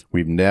 So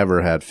we've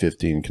never had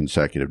 15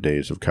 consecutive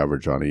days of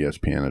coverage on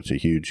ESPN. It's a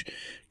huge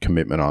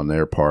commitment on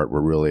their part.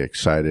 We're really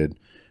excited.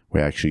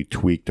 We actually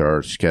tweaked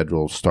our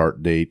schedule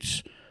start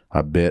dates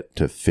a bit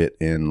to fit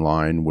in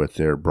line with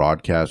their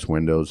broadcast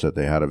windows that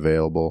they had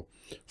available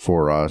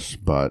for us.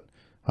 But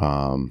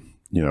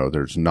you know,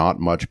 there's not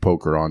much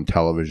poker on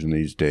television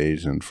these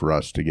days, and for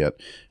us to get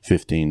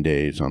 15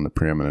 days on the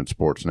preeminent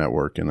sports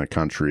network in the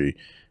country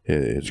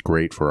is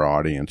great for our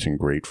audience and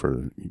great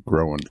for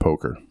growing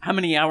poker. How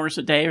many hours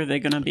a day are they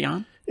going to be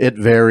on? It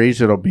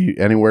varies. It'll be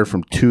anywhere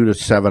from 2 to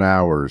 7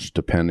 hours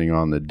depending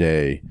on the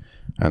day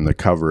and the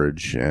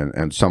coverage,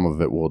 and some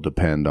of it will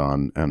depend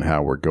on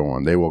how we're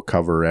going. They will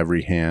cover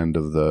every hand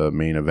of the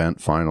main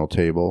event final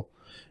table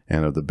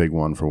and of the big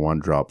one for one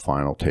drop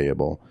final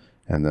table.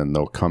 And then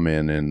they'll come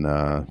in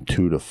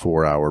 2 to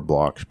 4 hour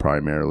blocks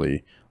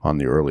primarily on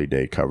the early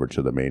day coverage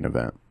of the main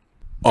event.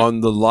 On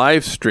the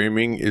live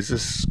streaming, is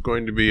this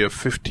going to be a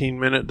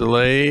 15-minute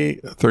delay,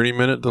 a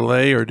 30-minute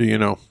delay, or do you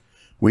know?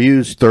 We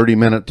use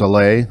 30-minute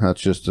delay. That's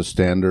just a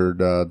standard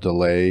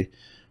delay.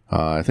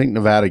 I think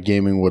Nevada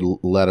Gaming would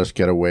let us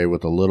get away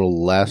with a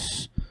little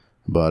less,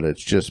 but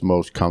it's just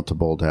most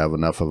comfortable to have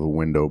enough of a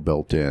window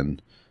built in.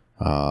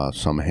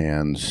 Some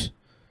hands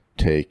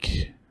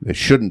they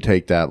shouldn't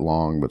take that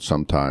long, but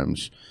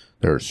sometimes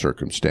there are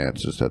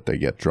circumstances that they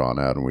get drawn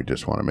out, and we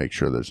just want to make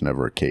sure there's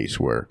never a case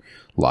where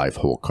live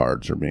hole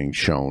cards are being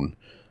shown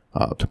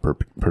to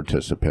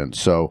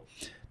participants. So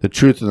the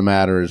truth of the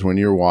matter is when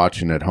you're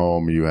watching at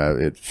home,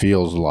 it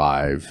feels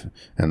live,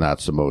 and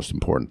that's the most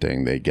important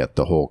thing. They get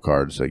the hole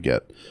cards. They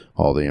get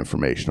all the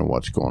information on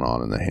what's going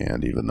on in the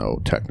hand, even though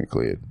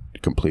technically it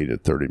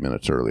completed 30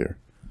 minutes earlier.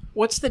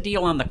 What's the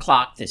deal on the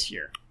clock this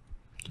year?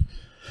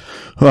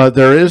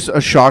 There is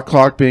a shot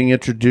clock being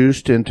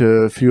introduced into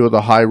a few of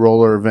the high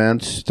roller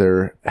events.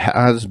 There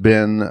has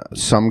been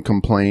some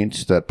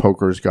complaints that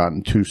poker's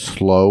gotten too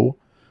slow,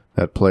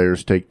 that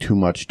players take too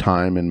much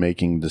time in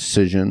making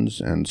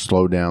decisions and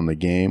slow down the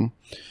game.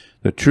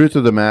 The truth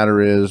of the matter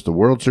is the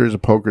World Series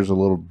of Poker is a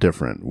little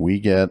different. We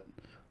get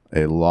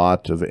a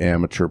lot of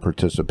amateur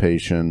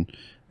participation,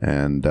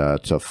 and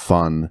it's a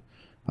fun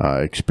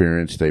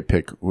experience.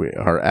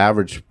 Our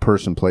average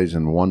person plays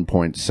in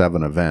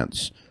 1.7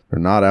 events. They're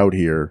not out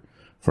here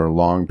for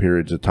long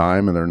periods of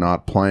time, and they're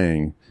not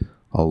playing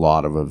a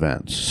lot of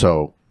events.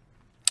 So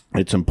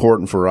it's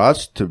important for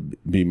us to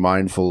be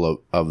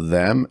mindful of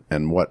them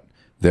and what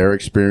their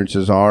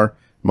experiences are.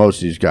 Most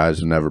of these guys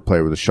have never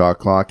played with a shot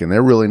clock, and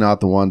they're really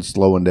not the ones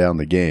slowing down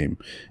the game.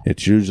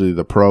 It's usually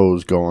the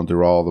pros going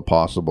through all the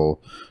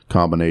possible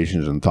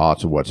combinations and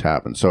thoughts of what's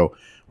happened. So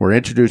we're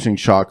introducing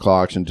shot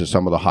clocks into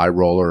some of the high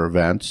roller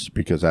events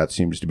because that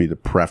seems to be the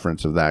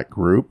preference of that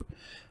group.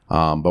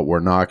 But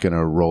we're not going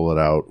to roll it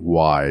out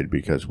wide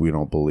because we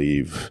don't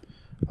believe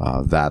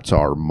that's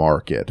our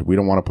market. We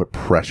don't want to put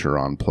pressure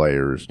on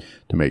players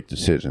to make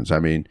decisions. I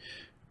mean,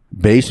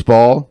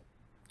 baseball,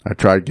 I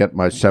tried to get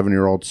my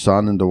 7-year-old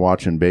son into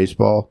watching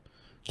baseball.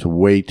 It's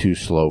way too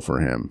slow for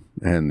him,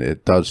 and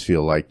it does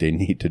feel like they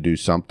need to do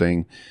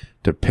something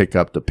to pick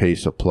up the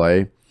pace of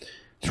play.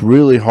 It's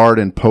really hard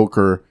in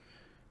poker,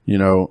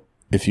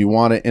 if you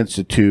want to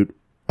institute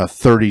a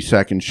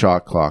 30-second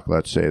shot clock,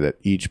 let's say that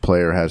each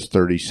player has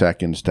 30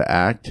 seconds to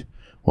act.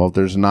 Well, if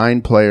there's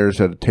 9 players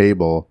at a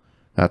table,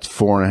 that's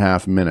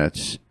 4.5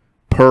 minutes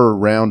per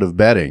round of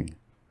betting,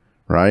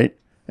 right?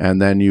 And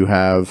then you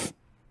have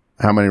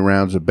how many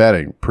rounds of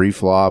betting?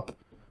 Pre-flop,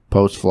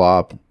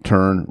 post-flop,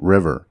 turn,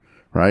 river,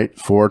 right?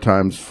 4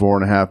 times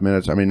 4.5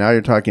 minutes. I mean, now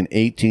you're talking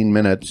 18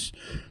 minutes,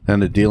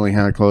 then the dealing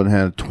hand, closing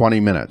hand, 20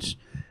 minutes.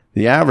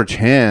 The average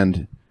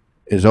hand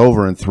is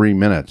over in 3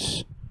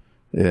 minutes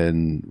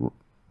in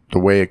the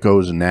way it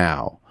goes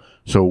now.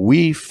 So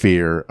we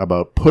fear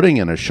about putting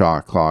in a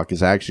shot clock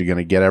is actually going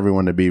to get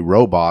everyone to be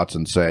robots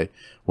and say,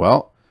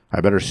 well, I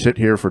better sit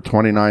here for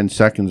 29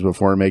 seconds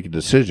before I make a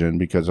decision,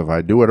 because if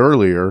I do it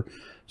earlier,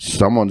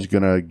 someone's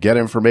going to get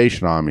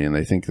information on me, and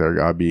they think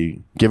I'll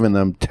be giving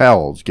them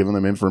tells, giving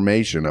them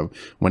information of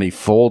when he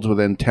folds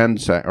within 10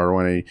 seconds, or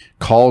when he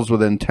calls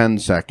within 10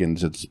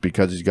 seconds, it's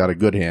because he's got a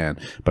good hand.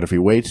 But if he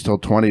waits till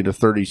 20 to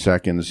 30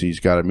 seconds, he's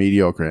got a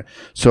mediocre hand.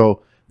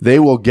 So they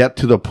will get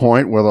to the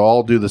point where they'll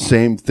all do the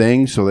same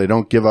thing, so they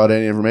don't give out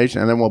any information,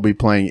 and then we'll be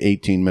playing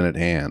 18-minute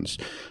hands.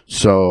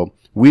 So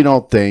we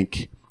don't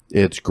think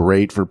it's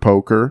great for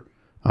poker.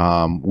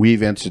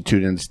 We've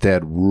instituted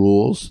instead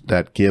rules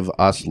that give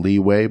us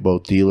leeway,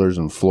 both dealers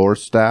and floor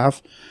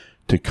staff,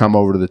 to come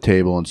over to the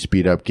table and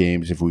speed up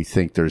games if we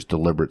think there's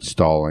deliberate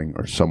stalling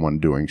or someone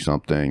doing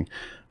something.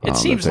 It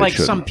seems like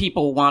some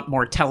people want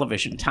more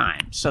television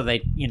time, so they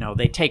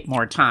take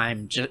more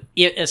time,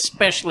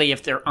 especially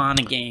if they're on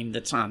a game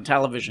that's on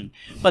television.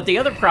 But the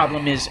other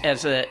problem is,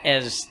 as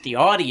the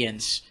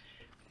audience,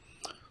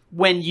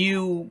 when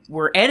you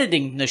were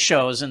editing the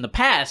shows in the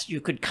past, you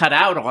could cut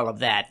out all of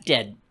that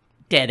dead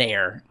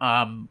air.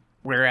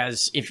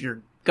 Whereas if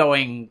you're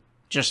going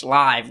just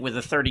live with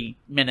a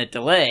 30-minute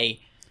delay,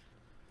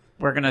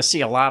 we're going to see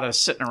a lot of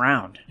sitting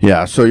around.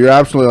 Yeah, so you're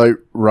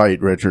absolutely right,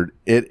 Richard.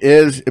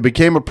 It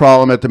became a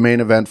problem at the main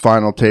event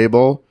final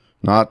table,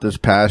 not this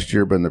past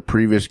year, but in the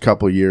previous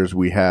couple of years,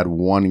 we had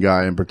one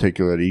guy in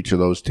particular at each of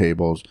those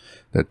tables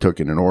that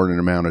took an inordinate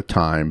amount of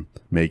time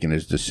making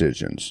his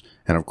decisions.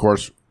 And of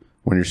course,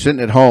 when you're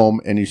sitting at home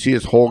and you see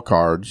his hole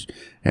cards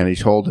and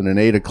he's holding an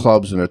 8 of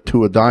clubs and a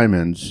 2 of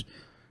diamonds,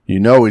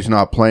 you know he's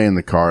not playing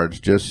the cards.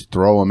 Just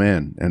throw him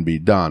in and be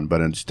done.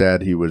 But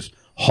instead, he was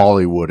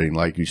Hollywooding,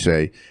 like you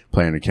say,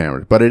 playing the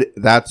cameras. But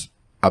that's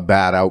a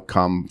bad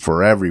outcome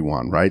for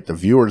everyone, right? The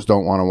viewers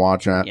don't want to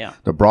watch that. Yeah.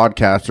 The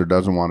broadcaster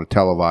doesn't want to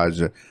televise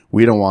it.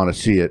 We don't want to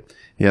see it.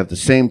 Yet at the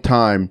same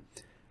time,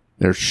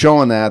 they're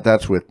showing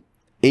that's with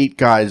 8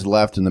 guys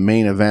left in the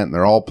main event, and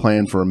they're all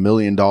playing for $1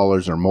 million or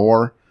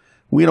more.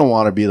 We don't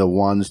want to be the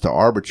ones to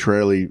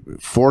arbitrarily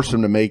force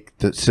them to make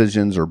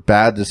decisions or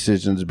bad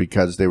decisions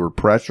because they were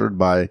pressured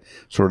by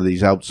sort of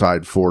these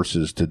outside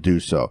forces to do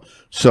so.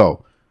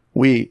 So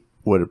we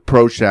would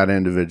approach that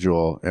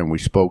individual, and we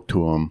spoke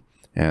to him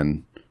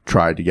and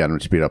tried to get him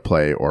to speed up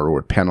play, or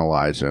would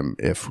penalize him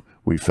if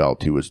we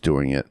felt he was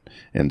doing it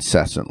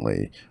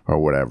incessantly or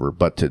whatever.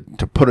 But to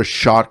put a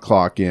shot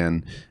clock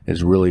in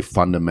is really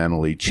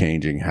fundamentally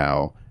changing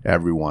how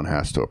everyone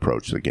has to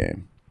approach the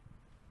game.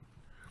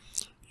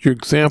 Your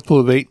example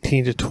of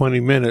 18 to 20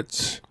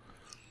 minutes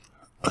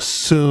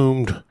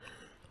assumed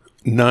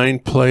 9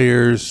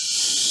 players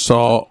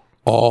saw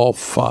all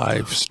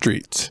 5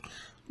 streets,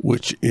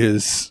 which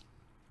is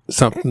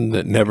something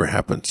that never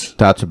happens.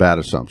 That's a bad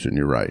assumption.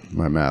 You're right.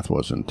 My math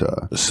wasn't.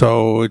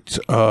 So it's,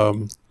 I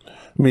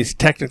mean, it's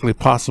technically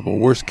possible,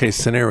 worst case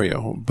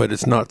scenario, but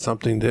it's not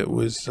something that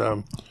was.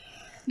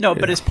 No,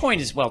 but his point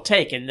is well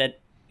taken.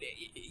 That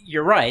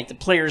you're right. The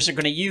players are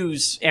going to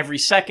use every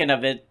second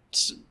of it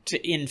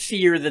in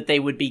fear that they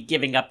would be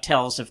giving up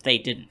tells if they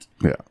didn't.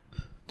 Yeah.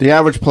 The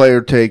average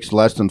player takes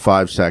less than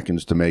 5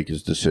 seconds to make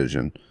his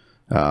decision.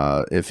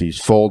 If he's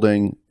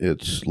folding,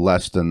 it's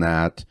less than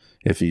that.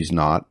 If he's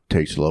not, it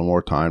takes a little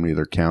more time to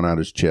either count out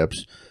his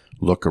chips,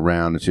 look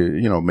around,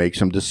 and make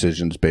some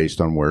decisions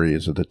based on where he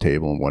is at the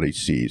table and what he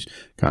sees,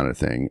 kind of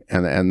thing.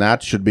 And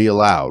that should be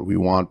allowed. We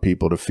want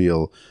people to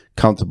feel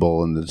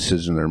comfortable in the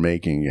decision they're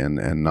making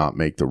and not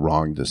make the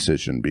wrong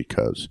decision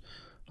because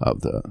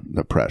of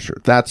the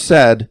pressure. That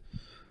said,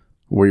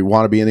 we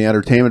want to be in the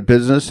entertainment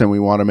business, and we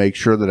want to make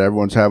sure that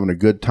everyone's having a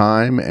good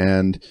time,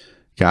 and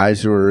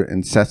guys who are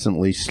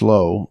incessantly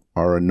slow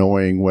are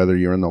annoying whether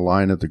you're in the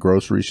line at the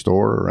grocery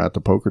store or at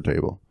the poker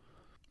table.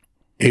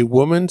 A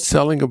woman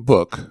selling a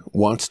book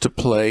wants to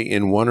play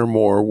in one or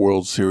more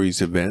World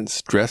Series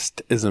events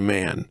dressed as a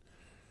man.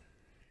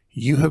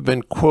 You have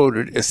been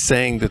quoted as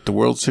saying that the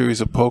World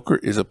Series of Poker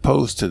is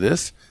opposed to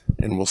this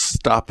and will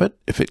stop it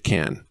if it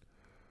can.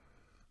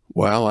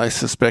 While I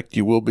suspect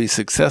you will be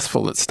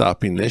successful at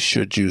stopping this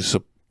should you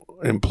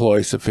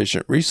employ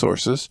sufficient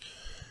resources,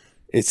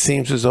 it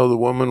seems as though the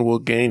woman will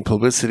gain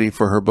publicity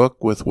for her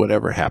book with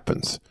whatever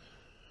happens.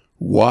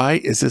 Why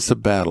is this a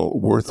battle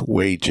worth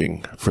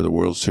waging for the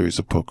World Series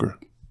of Poker?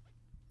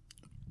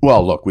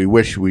 Well, look, we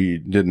wish we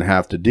didn't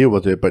have to deal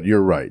with it, but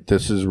you're right.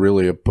 This is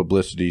really a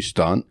publicity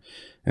stunt,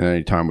 and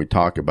anytime we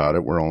talk about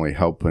it, we're only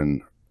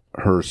helping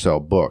her sell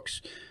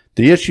books.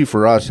 The issue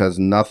for us has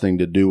nothing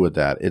to do with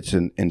that. It's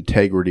an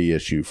integrity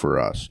issue for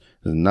us.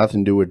 It has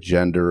nothing to do with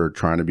gender or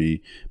trying to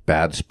be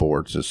bad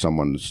sports as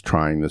someone's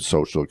trying the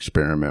social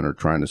experiment or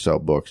trying to sell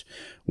books,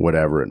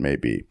 whatever it may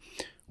be.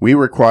 We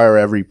require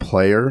every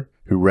player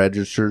who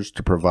registers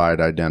to provide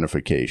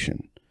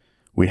identification.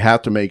 We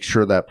have to make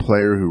sure that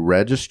player who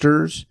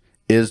registers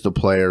is the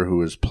player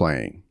who is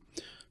playing.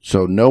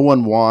 So no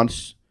one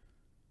wants,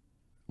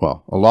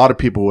 well, a lot of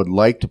people would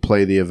like to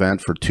play the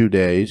event for 2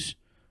 days,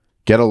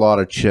 get a lot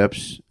of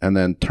chips, and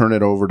then turn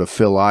it over to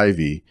Phil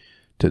Ivey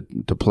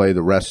to play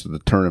the rest of the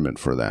tournament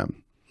for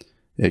them.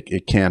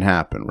 It can't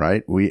happen,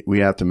 right? We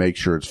have to make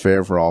sure it's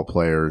fair for all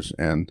players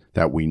and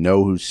that we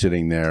know who's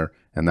sitting there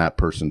and that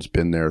person's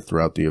been there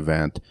throughout the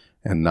event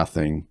and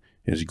nothing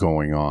is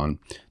going on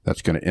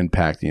that's going to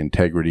impact the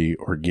integrity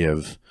or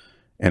give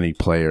any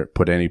player,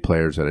 put any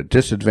players at a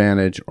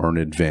disadvantage or an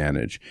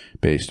advantage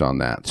based on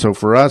that. So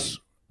for us,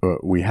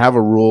 we have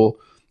a rule.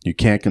 You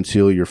can't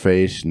conceal your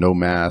face, no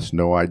mask,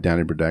 no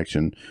identity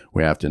protection.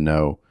 We have to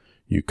know.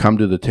 You come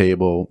to the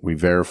table, we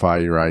verify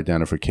your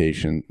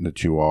identification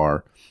that you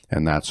are,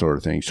 and that sort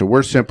of thing. So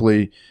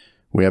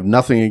we have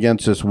nothing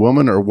against this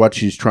woman or what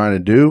she's trying to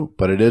do,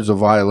 but it is a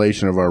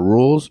violation of our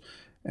rules,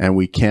 and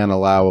we can't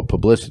allow a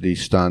publicity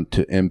stunt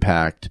to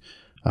impact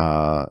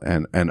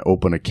and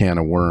open a can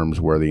of worms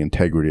where the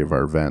integrity of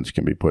our events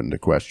can be put into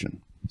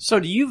question. So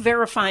do you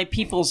verify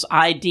people's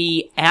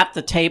ID at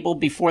the table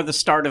before the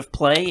start of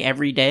play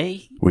every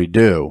day? We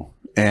do,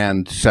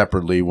 and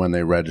separately when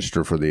they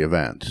register for the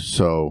event.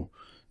 So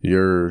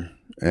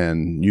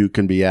you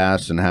can be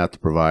asked and have to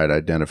provide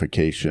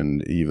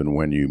identification even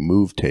when you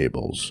move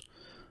tables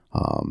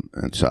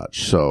and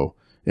such. So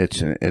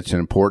it's an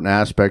important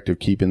aspect of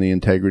keeping the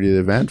integrity of the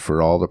event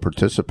for all the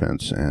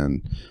participants,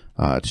 and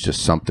it's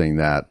just something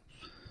that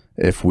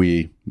if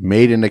we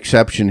made an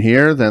exception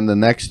here, then the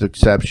next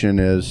exception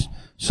is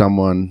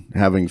someone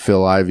having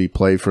Phil Ivey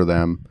play for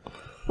them.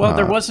 Well,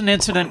 there was an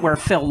incident where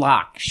Phil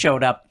Locke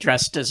showed up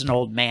dressed as an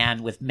old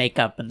man with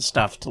makeup and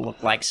stuff to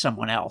look like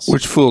someone else.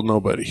 Which fooled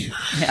nobody.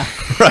 Yeah.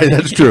 Right,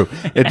 that's true.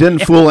 It didn't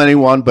fool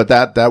anyone, but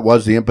that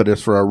was the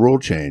impetus for our rule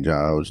change. It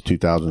was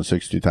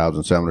 2006,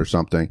 2007 or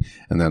something,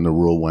 and then the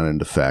rule went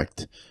into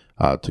effect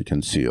to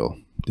conceal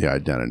the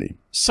identity.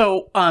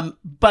 So,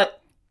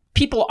 but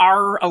people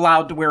are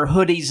allowed to wear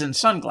hoodies and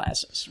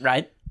sunglasses,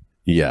 right?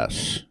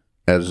 Yes.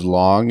 As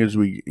long as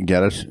we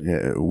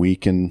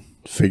can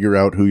figure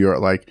out who you're.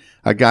 Like,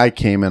 a guy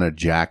came in a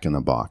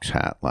Jack-in-the-Box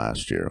hat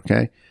last year,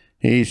 okay?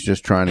 He's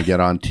just trying to get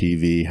on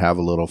TV, have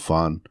a little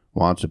fun,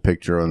 wants a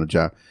picture on the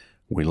Jack.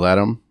 We let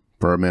him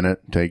for a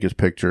minute take his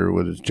picture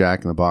with his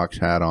Jack-in-the-Box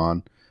hat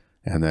on,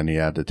 and then he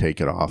had to take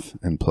it off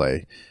and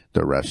play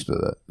the rest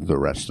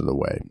of the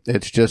way.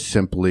 It's just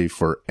simply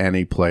for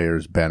any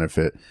player's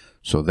benefit,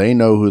 so they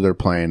know who they're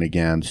playing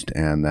against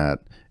and that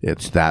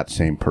it's that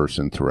same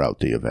person throughout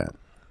the event.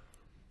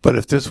 But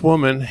if this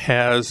woman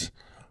has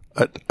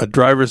a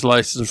driver's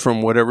license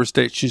from whatever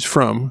state she's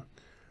from,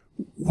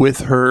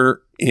 with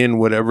her in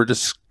whatever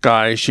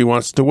disguise she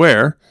wants to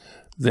wear,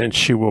 then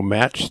she will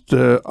match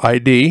the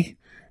ID,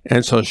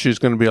 and so she's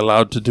going to be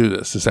allowed to do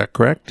this. Is that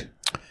correct?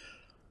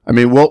 I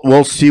mean,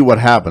 we'll see what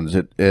happens.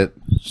 It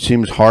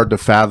seems hard to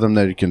fathom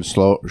that you can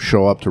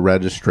show up to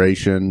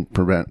registration,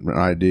 prevent an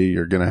ID.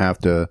 You're going to have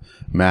to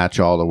match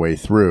all the way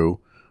through,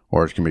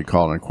 or it's going to be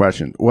called in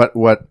question.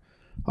 What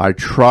I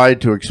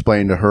tried to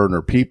explain to her and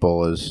her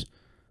people is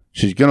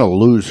she's going to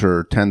lose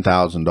her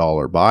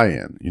 $10,000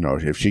 buy-in. You know,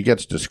 if she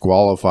gets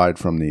disqualified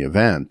from the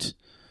event,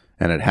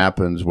 and it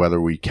happens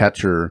whether we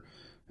catch her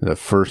the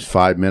first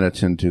 5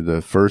 minutes into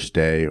the first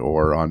day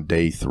or on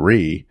day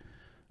 3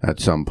 at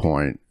some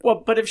point.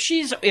 Well, but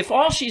if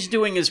all she's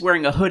doing is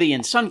wearing a hoodie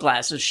and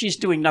sunglasses, she's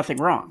doing nothing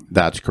wrong.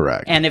 That's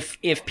correct. And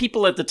if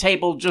people at the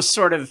table just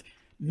sort of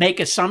make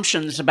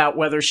assumptions about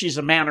whether she's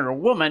a man or a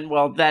woman,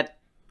 well,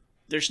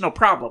 there's no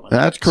problem with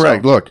That's that.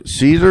 correct. So, look,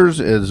 Caesars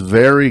is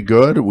very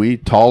good. We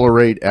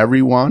tolerate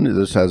everyone.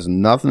 This has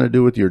nothing to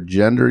do with your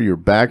gender, your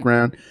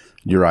background,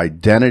 your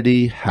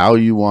identity, how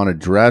you want to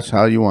dress,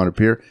 how you want to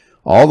appear.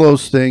 All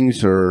those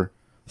things are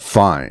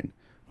fine.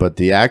 But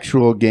the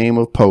actual game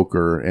of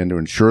poker, and to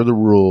ensure the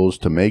rules,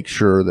 to make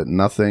sure that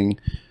nothing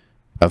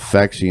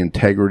affects the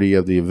integrity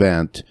of the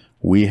event,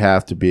 we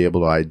have to be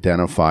able to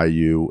identify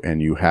you, and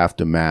you have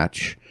to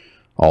match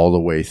all the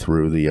way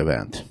through the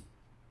event.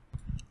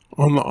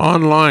 On the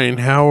online,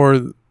 how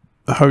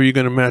are you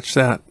going to match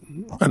that?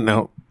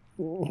 Now,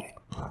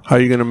 how are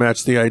you going to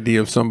match the ID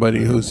of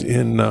somebody who's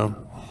in?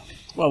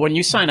 Well, when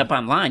you sign up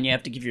online, you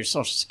have to give your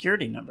social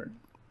security number,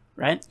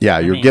 right? Yeah,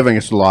 you're giving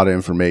us a lot of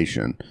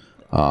information.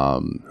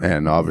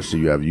 And obviously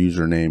you have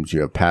usernames,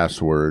 you have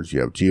passwords, you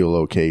have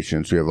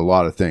geolocations, you have a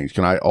lot of things.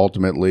 Can I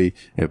ultimately,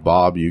 if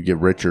Bob, you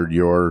give Richard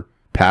your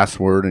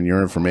password and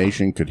your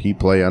information, could he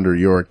play under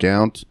your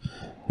account?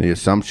 The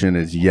assumption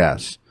is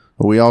yes.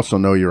 But we also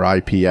know your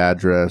IP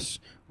address.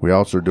 We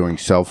also are doing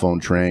cell phone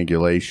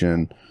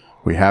triangulation.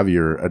 We have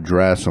your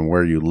address and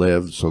where you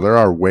live. So there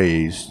are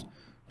ways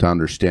to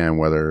understand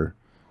whether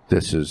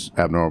this is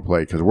abnormal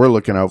play, because we're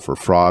looking out for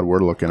fraud.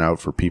 We're looking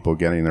out for people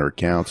getting their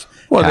accounts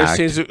Well, there hacked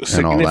seems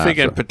and all that.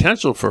 significant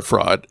potential for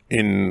fraud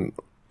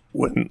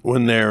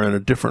when they're in a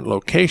different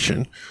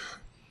location.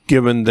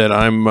 Given that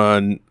I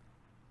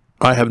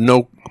have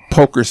no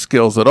poker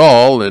skills at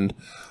all, and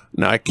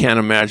I can't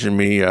imagine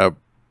me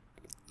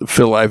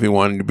Phil Ivey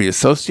wanting to be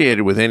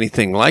associated with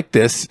anything like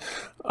this.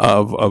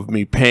 Of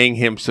me paying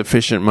him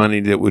sufficient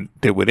money that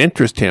would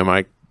interest him.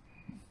 I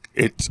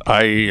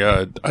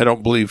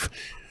don't believe.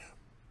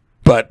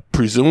 But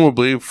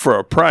presumably for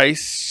a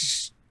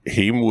price,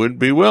 he would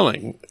be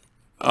willing.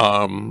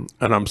 And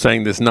I'm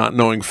saying this not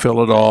knowing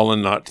Phil at all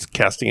and not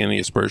casting any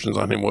aspersions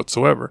on him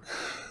whatsoever.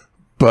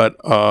 But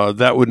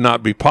that would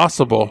not be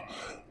possible.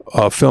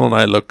 Phil and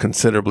I look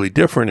considerably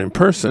different in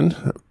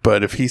person.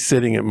 But if he's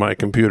sitting at my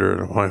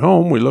computer at my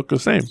home, we look the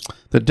same.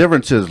 The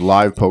difference is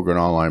live poker and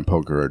online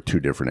poker are two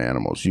different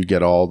animals. You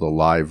get all the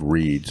live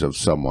reads of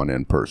someone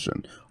in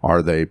person.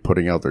 Are they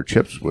putting out their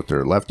chips with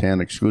their left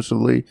hand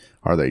exclusively?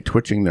 Are they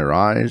twitching their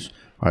eyes?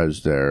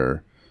 Is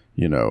their,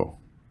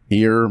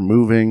 ear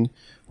moving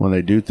when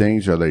they do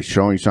things? Are they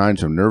showing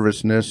signs of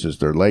nervousness? Is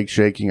their leg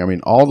shaking? I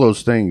mean, all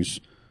those things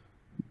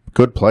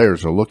good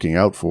players are looking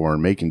out for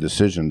and making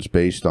decisions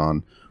based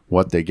on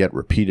what they get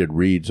repeated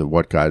reads of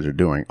what guys are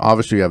doing.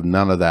 Obviously, you have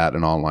none of that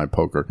in online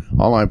poker.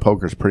 Online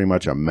poker is pretty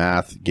much a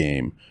math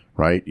game,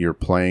 right? You're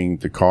playing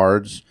the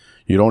cards.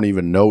 You don't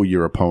even know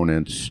your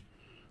opponents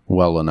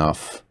well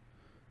enough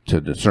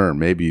to discern.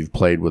 Maybe you've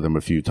played with him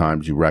a few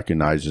times. You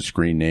recognize the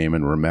screen name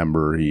and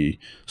remember he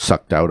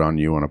sucked out on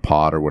you in a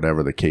pot or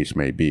whatever the case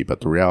may be.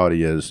 But the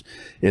reality is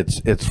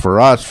it's for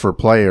us, for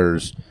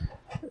players,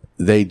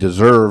 they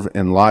deserve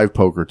in live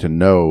poker to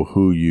know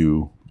who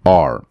you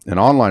are. In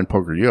online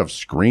poker, you have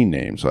screen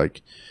names.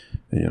 Like,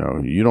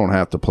 you don't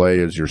have to play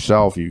as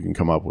yourself. You can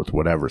come up with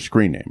whatever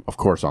screen name. Of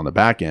course, on the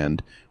back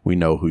end, we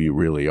know who you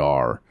really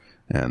are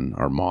and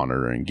are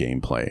monitoring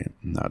gameplay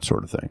and that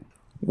sort of thing.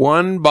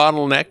 One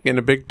bottleneck in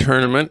a big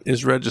tournament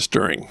is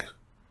registering.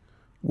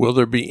 Will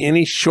there be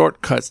any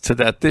shortcuts to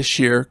that this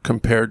year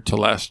compared to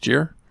last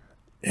year?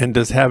 And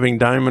does having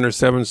Diamond or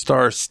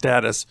 7-star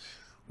status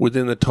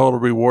within the total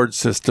reward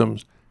system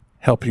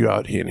help you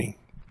out, Henny?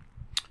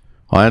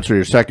 I'll answer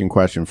your second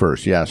question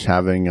first. Yes,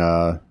 having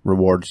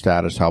reward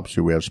status helps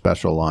you. We have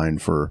special line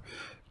for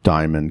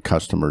Diamond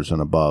customers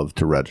and above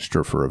to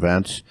register for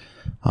events.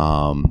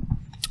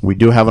 We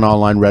do have an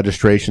online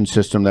registration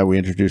system that we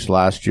introduced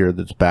last year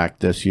that's back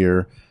this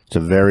year. It's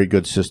a very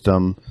good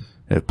system.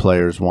 If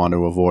players want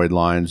to avoid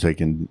lines, they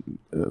can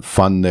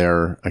fund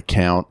their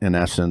account, in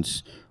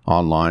essence,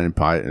 online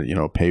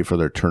and pay for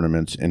their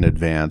tournaments in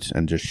advance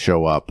and just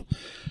show up.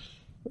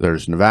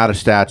 There's Nevada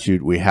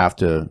statute. We have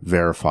to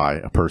verify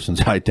a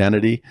person's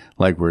identity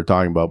like we were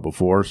talking about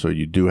before. So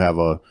you do have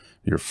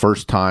your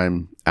first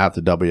time at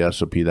the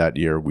WSOP that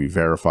year. We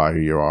verify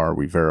who you are.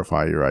 We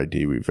verify your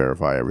ID. We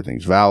verify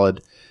everything's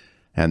valid.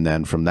 And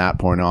then from that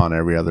point on,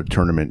 every other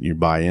tournament you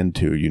buy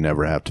into, you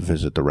never have to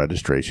visit the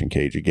registration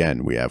cage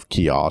again. We have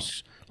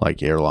kiosks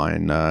like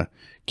airline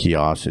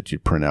kiosk that you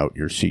print out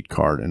your seat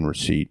card and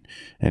receipt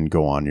and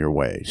go on your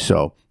way.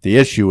 So the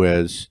issue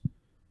is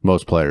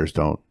most players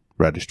don't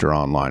register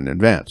online in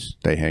advance.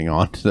 They hang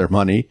on to their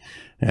money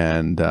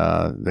and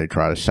they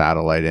try to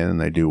satellite in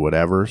and they do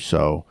whatever.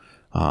 So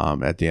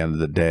at the end of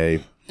the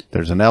day,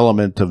 there's an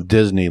element of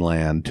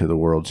Disneyland to the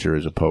World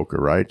Series of Poker,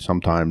 right?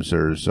 Sometimes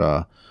there's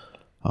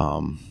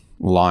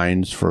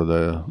lines for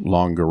the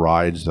longer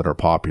rides that are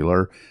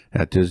popular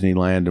at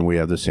Disneyland, and we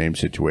have the same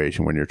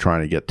situation when you're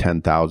trying to get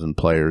 10,000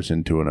 players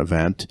into an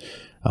event.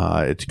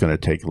 It's going to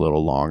take a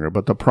little longer,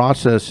 but the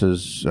process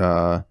has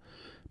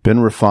been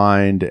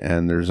refined,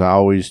 and there's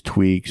always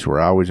tweaks.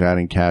 We're always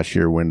adding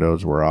cashier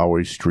windows. We're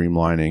always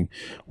streamlining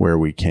where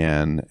we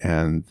can.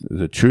 And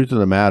the truth of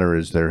the matter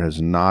is there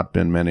has not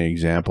been many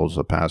examples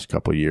the past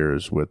couple of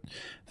years with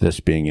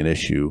this being an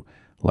issue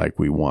like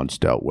we once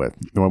dealt with.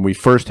 When we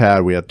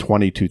had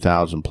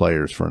 22,000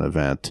 players for an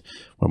event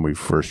when we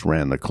first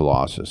ran the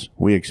Colossus.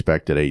 We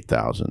expected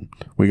 8,000.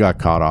 We got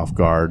caught off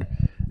guard,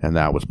 and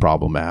that was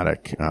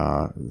problematic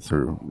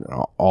through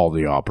all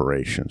the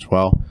operations.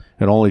 Well,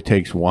 it only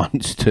takes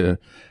once to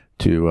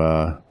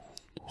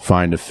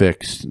find a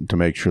fix to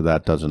make sure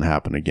that doesn't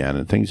happen again,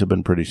 and things have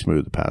been pretty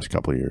smooth the past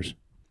couple of years.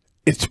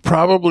 It's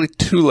probably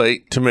too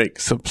late to make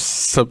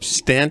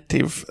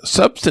substantive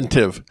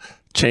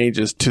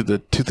changes to the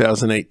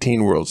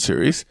 2018 World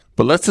Series,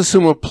 but let's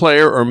assume a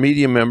player or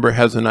media member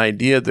has an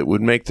idea that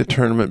would make the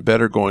tournament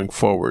better going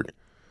forward.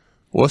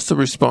 What's the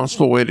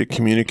responsible way to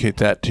communicate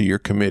that to your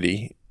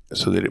committee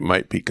so that it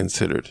might be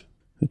considered?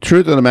 The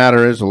truth of the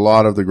matter is a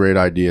lot of the great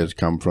ideas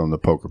come from the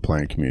poker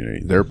playing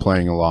community. They're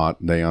playing a lot.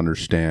 They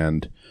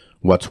understand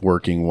what's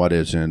working, what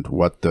isn't,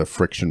 what the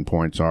friction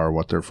points are,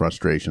 what their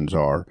frustrations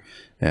are,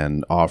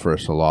 and offer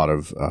us a lot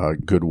of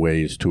good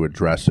ways to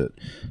address it.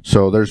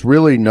 So there's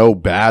really no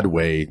bad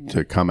way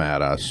to come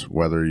at us,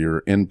 whether you're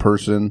in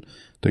person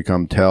to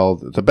come tell.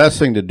 The best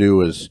thing to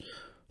do is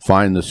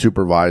find the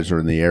supervisor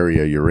in the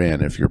area you're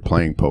in if you're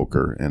playing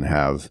poker and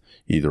have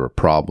either a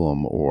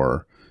problem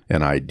or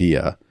an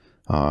idea.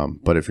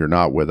 But if you're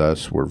not with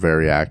us, we're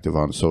very active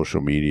on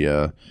social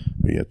media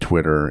via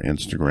Twitter,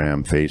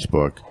 Instagram,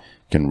 Facebook.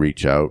 Can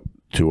reach out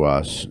to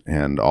us,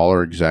 and all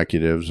our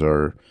executives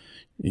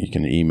you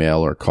can email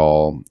or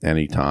call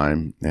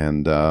anytime.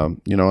 And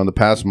in the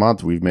past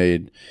month we've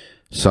made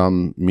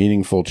some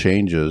meaningful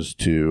changes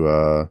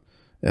to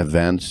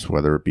events,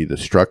 whether it be the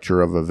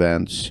structure of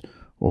events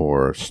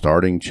or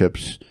starting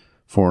chips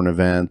for an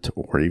event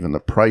or even the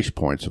price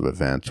points of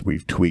events.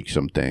 We've tweaked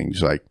some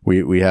things. Like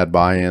we had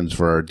buy-ins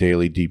for our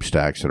daily deep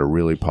stacks that are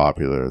really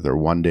popular. They're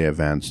one-day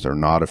events. They're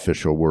not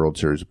official World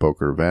Series of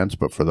Poker events,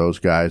 but for those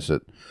guys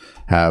that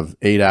have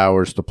 8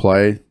 hours to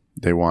play,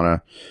 they want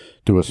to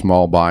do a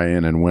small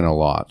buy-in and win a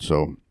lot.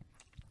 So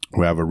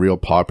we have a real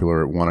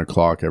popular at 1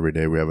 o'clock every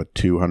day. We have a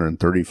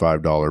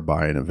 $235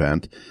 buy-in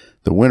event.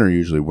 The winner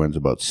usually wins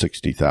about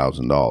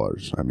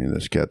 $60,000. I mean,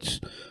 this gets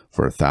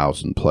for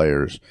 1,000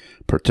 players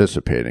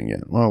participating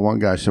in. Well, one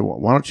guy said, well,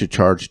 why don't you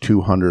charge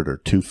 $200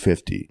 or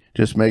 $250?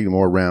 Just make it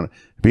more round.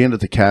 Being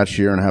at the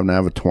cashier and having to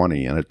have a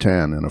 20 and a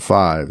 10 and a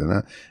 5,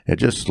 and it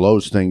just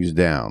slows things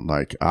down.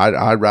 Like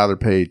I'd rather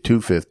pay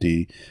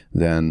 $250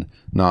 than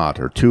not,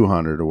 or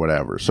 $200 or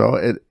whatever.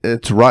 So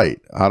it's right.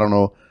 I don't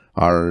know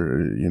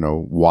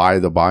why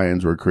the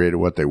buy-ins were created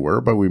what they were,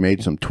 but we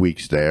made some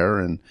tweaks there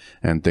and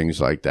things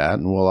like that.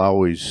 And we'll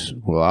always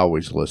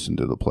listen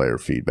to the player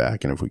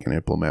feedback, and if we can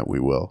implement,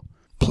 we will.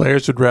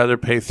 Players would rather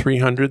pay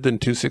 $300 than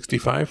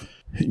 $265?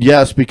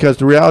 Yes, because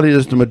the reality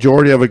is the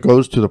majority of it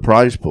goes to the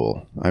prize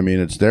pool. I mean,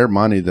 it's their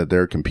money that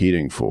they're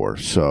competing for.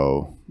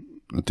 So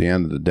at the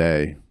end of the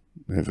day,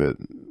 if it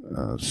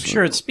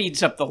sure, it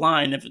speeds up the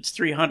line if it's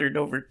 300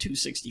 over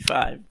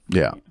 265.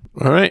 Yeah.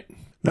 All right.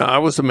 Now, I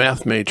was a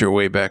math major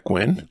way back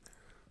when.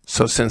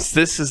 So since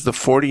this is the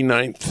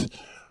 49th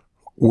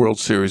World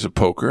Series of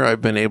Poker,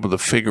 I've been able to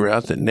figure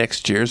out that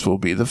next year's will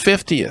be the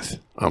 50th.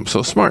 I'm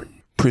so smart.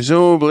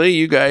 Presumably,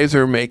 you guys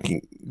are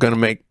going to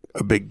make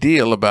a big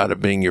deal about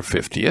it being your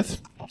 50th.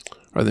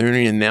 Are there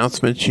any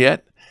announcements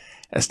yet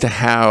as to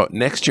how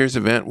next year's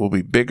event will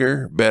be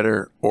bigger,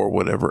 better, or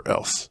whatever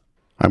else?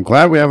 I'm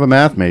glad we have a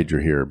math major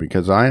here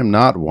because I am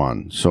not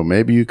one. So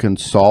maybe you can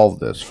solve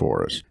this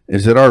for us.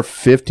 Is it our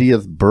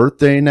 50th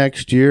birthday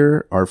next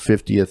year? Our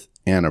 50th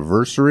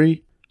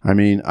anniversary? I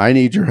mean, I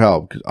need your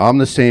help because I'm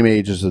the same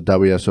age as the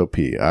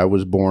WSOP. I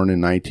was born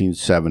in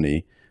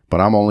 1970, but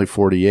I'm only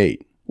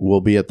 48. We'll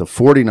be at the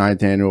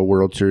 49th Annual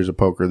World Series of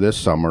Poker this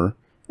summer,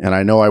 and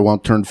I know I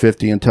won't turn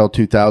 50 until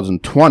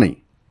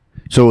 2020.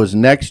 So is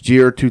next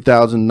year,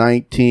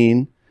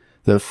 2019,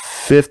 the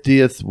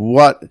 50th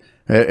what?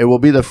 It will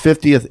be the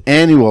 50th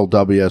Annual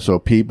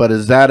WSOP, but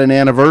is that an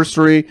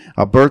anniversary,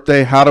 a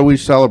birthday? How do we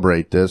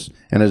celebrate this?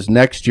 And is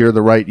next year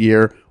the right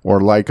year? Or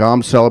like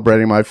I'm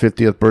celebrating my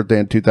 50th birthday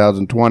in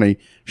 2020,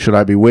 should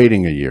I be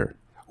waiting a year?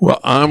 Well,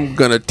 I'm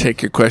going to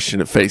take your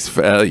question at face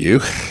value.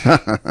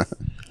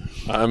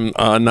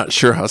 I'm not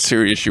sure how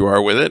serious you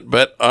are with it,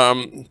 but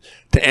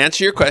to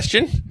answer your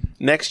question,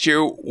 Next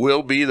year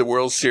will be the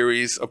World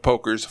Series of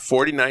Poker's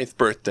 49th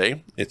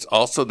birthday. It's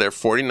also their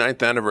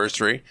 49th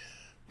anniversary,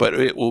 but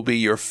it will be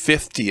your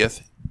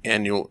 50th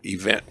annual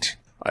event.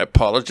 I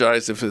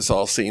apologize if this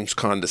all seems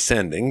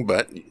condescending,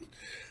 but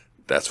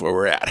that's where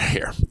we're at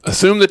here.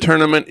 Assume the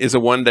tournament is a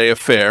one-day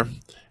affair,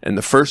 and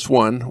the first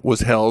one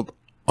was held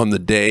on the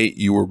day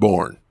you were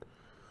born.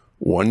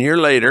 1 year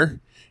later,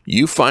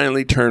 you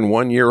finally turn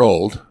 1 year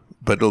old,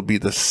 but it'll be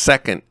the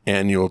second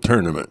annual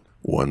tournament.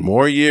 1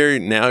 more year,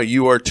 now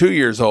you are 2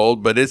 years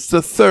old, but it's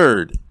the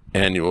third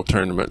annual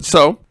tournament.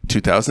 So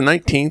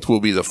 2019 will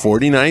be the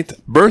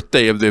 49th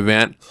birthday of the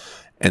event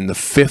and the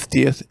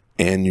 50th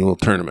annual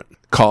tournament.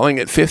 Calling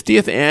it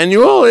 50th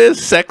annual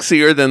is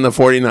sexier than the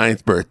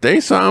 49th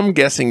birthday, so I'm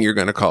guessing you're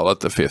going to call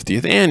it the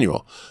 50th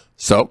annual.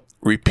 So,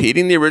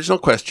 repeating the original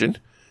question,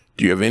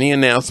 do you have any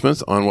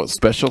announcements on what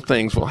special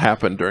things will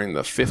happen during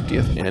the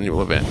 50th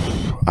annual event?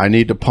 I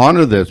need to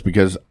ponder this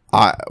because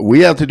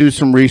we have to do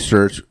some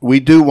research. We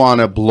do want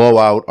to blow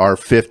out our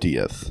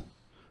 50th.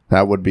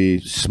 That would be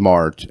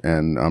smart,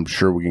 and I'm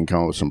sure we can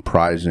come up with some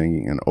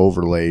prizing and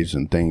overlays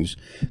and things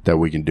that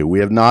we can do. We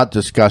have not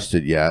discussed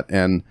it yet,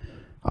 and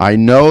I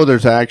know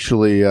there's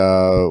actually,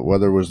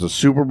 whether it was the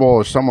Super Bowl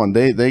or someone,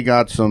 they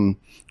got some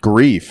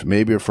grief,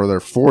 maybe for their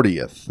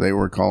 40th. They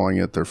were calling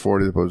it their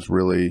 40th, but it was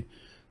really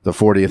the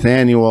 40th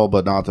annual,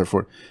 but not their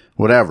 40th,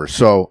 whatever.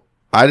 So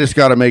I just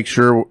got to make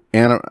sure,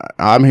 and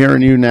I'm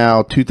hearing you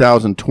now,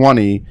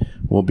 2020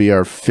 will be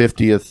our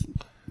 50th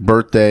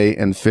birthday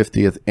and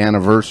 50th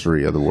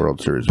anniversary of the World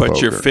Series of Poker.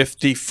 But your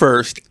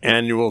 51st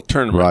annual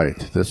tournament.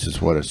 Right. This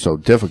is what is so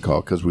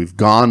difficult because we've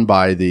gone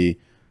by the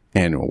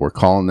annual. We're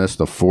calling this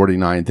the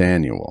 49th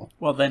annual.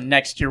 Well, then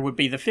next year would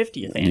be the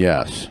 50th annual.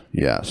 Yes,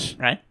 yes.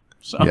 Right?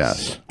 So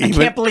yes. I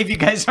can't believe you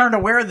guys aren't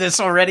aware of this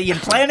already and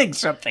planning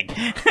something.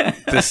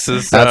 That's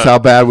how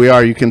bad we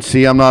are. You can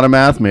see I'm not a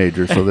math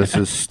major, so this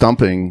is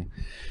stumping.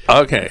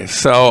 Okay,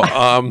 so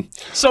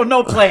so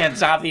no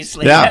plans,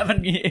 obviously. Yeah.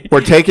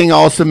 We're taking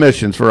all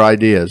submissions for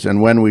ideas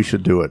and when we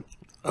should do it.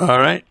 All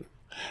right.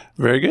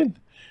 Very good.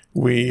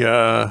 We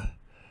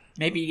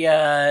maybe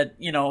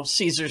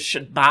Caesars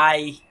should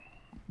buy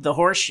the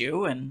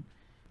Horseshoe and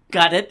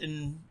gut it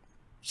and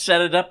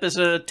set it up as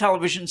a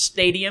television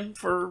stadium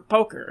for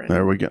poker.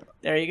 There we go.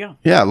 There you go.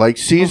 Yeah, like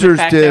Caesars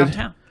did.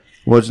 Downtown.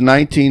 Was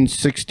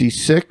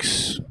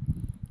 1966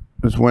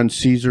 is when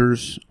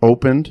Caesars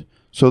opened.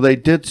 So they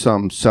did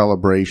some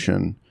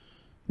celebration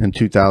in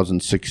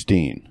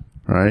 2016,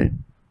 right?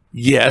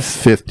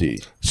 Yes.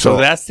 50. So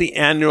that's the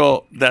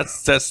annual,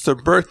 that's the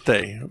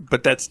birthday,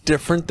 but that's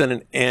different than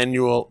an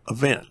annual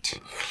event.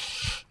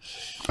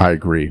 I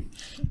agree.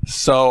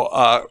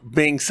 So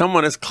being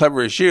someone as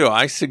clever as you,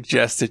 I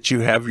suggest that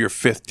you have your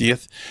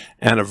 50th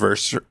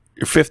anniversary,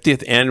 your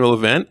 50th annual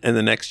event, and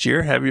the next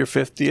year have your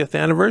 50th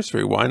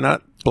anniversary. Why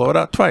not blow it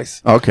out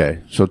twice? Okay.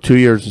 So 2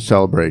 years of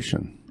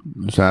celebration.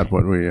 Is that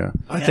what we...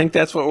 I think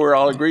that's what we're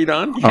all agreed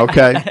on.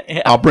 Okay.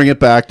 Yeah. I'll bring it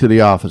back to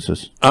the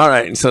offices. All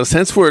right. And so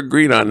since we're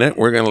agreed on it,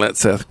 we're going to let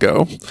Seth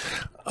go.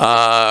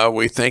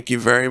 We thank you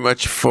very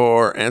much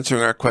for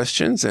answering our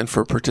questions and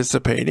for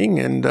participating.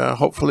 And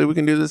hopefully we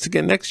can do this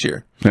again next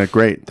year. Yeah,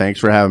 great.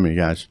 Thanks for having me,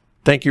 guys.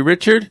 Thank you,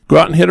 Richard. Go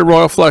out and hit a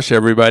royal flush,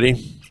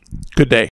 everybody. Good day.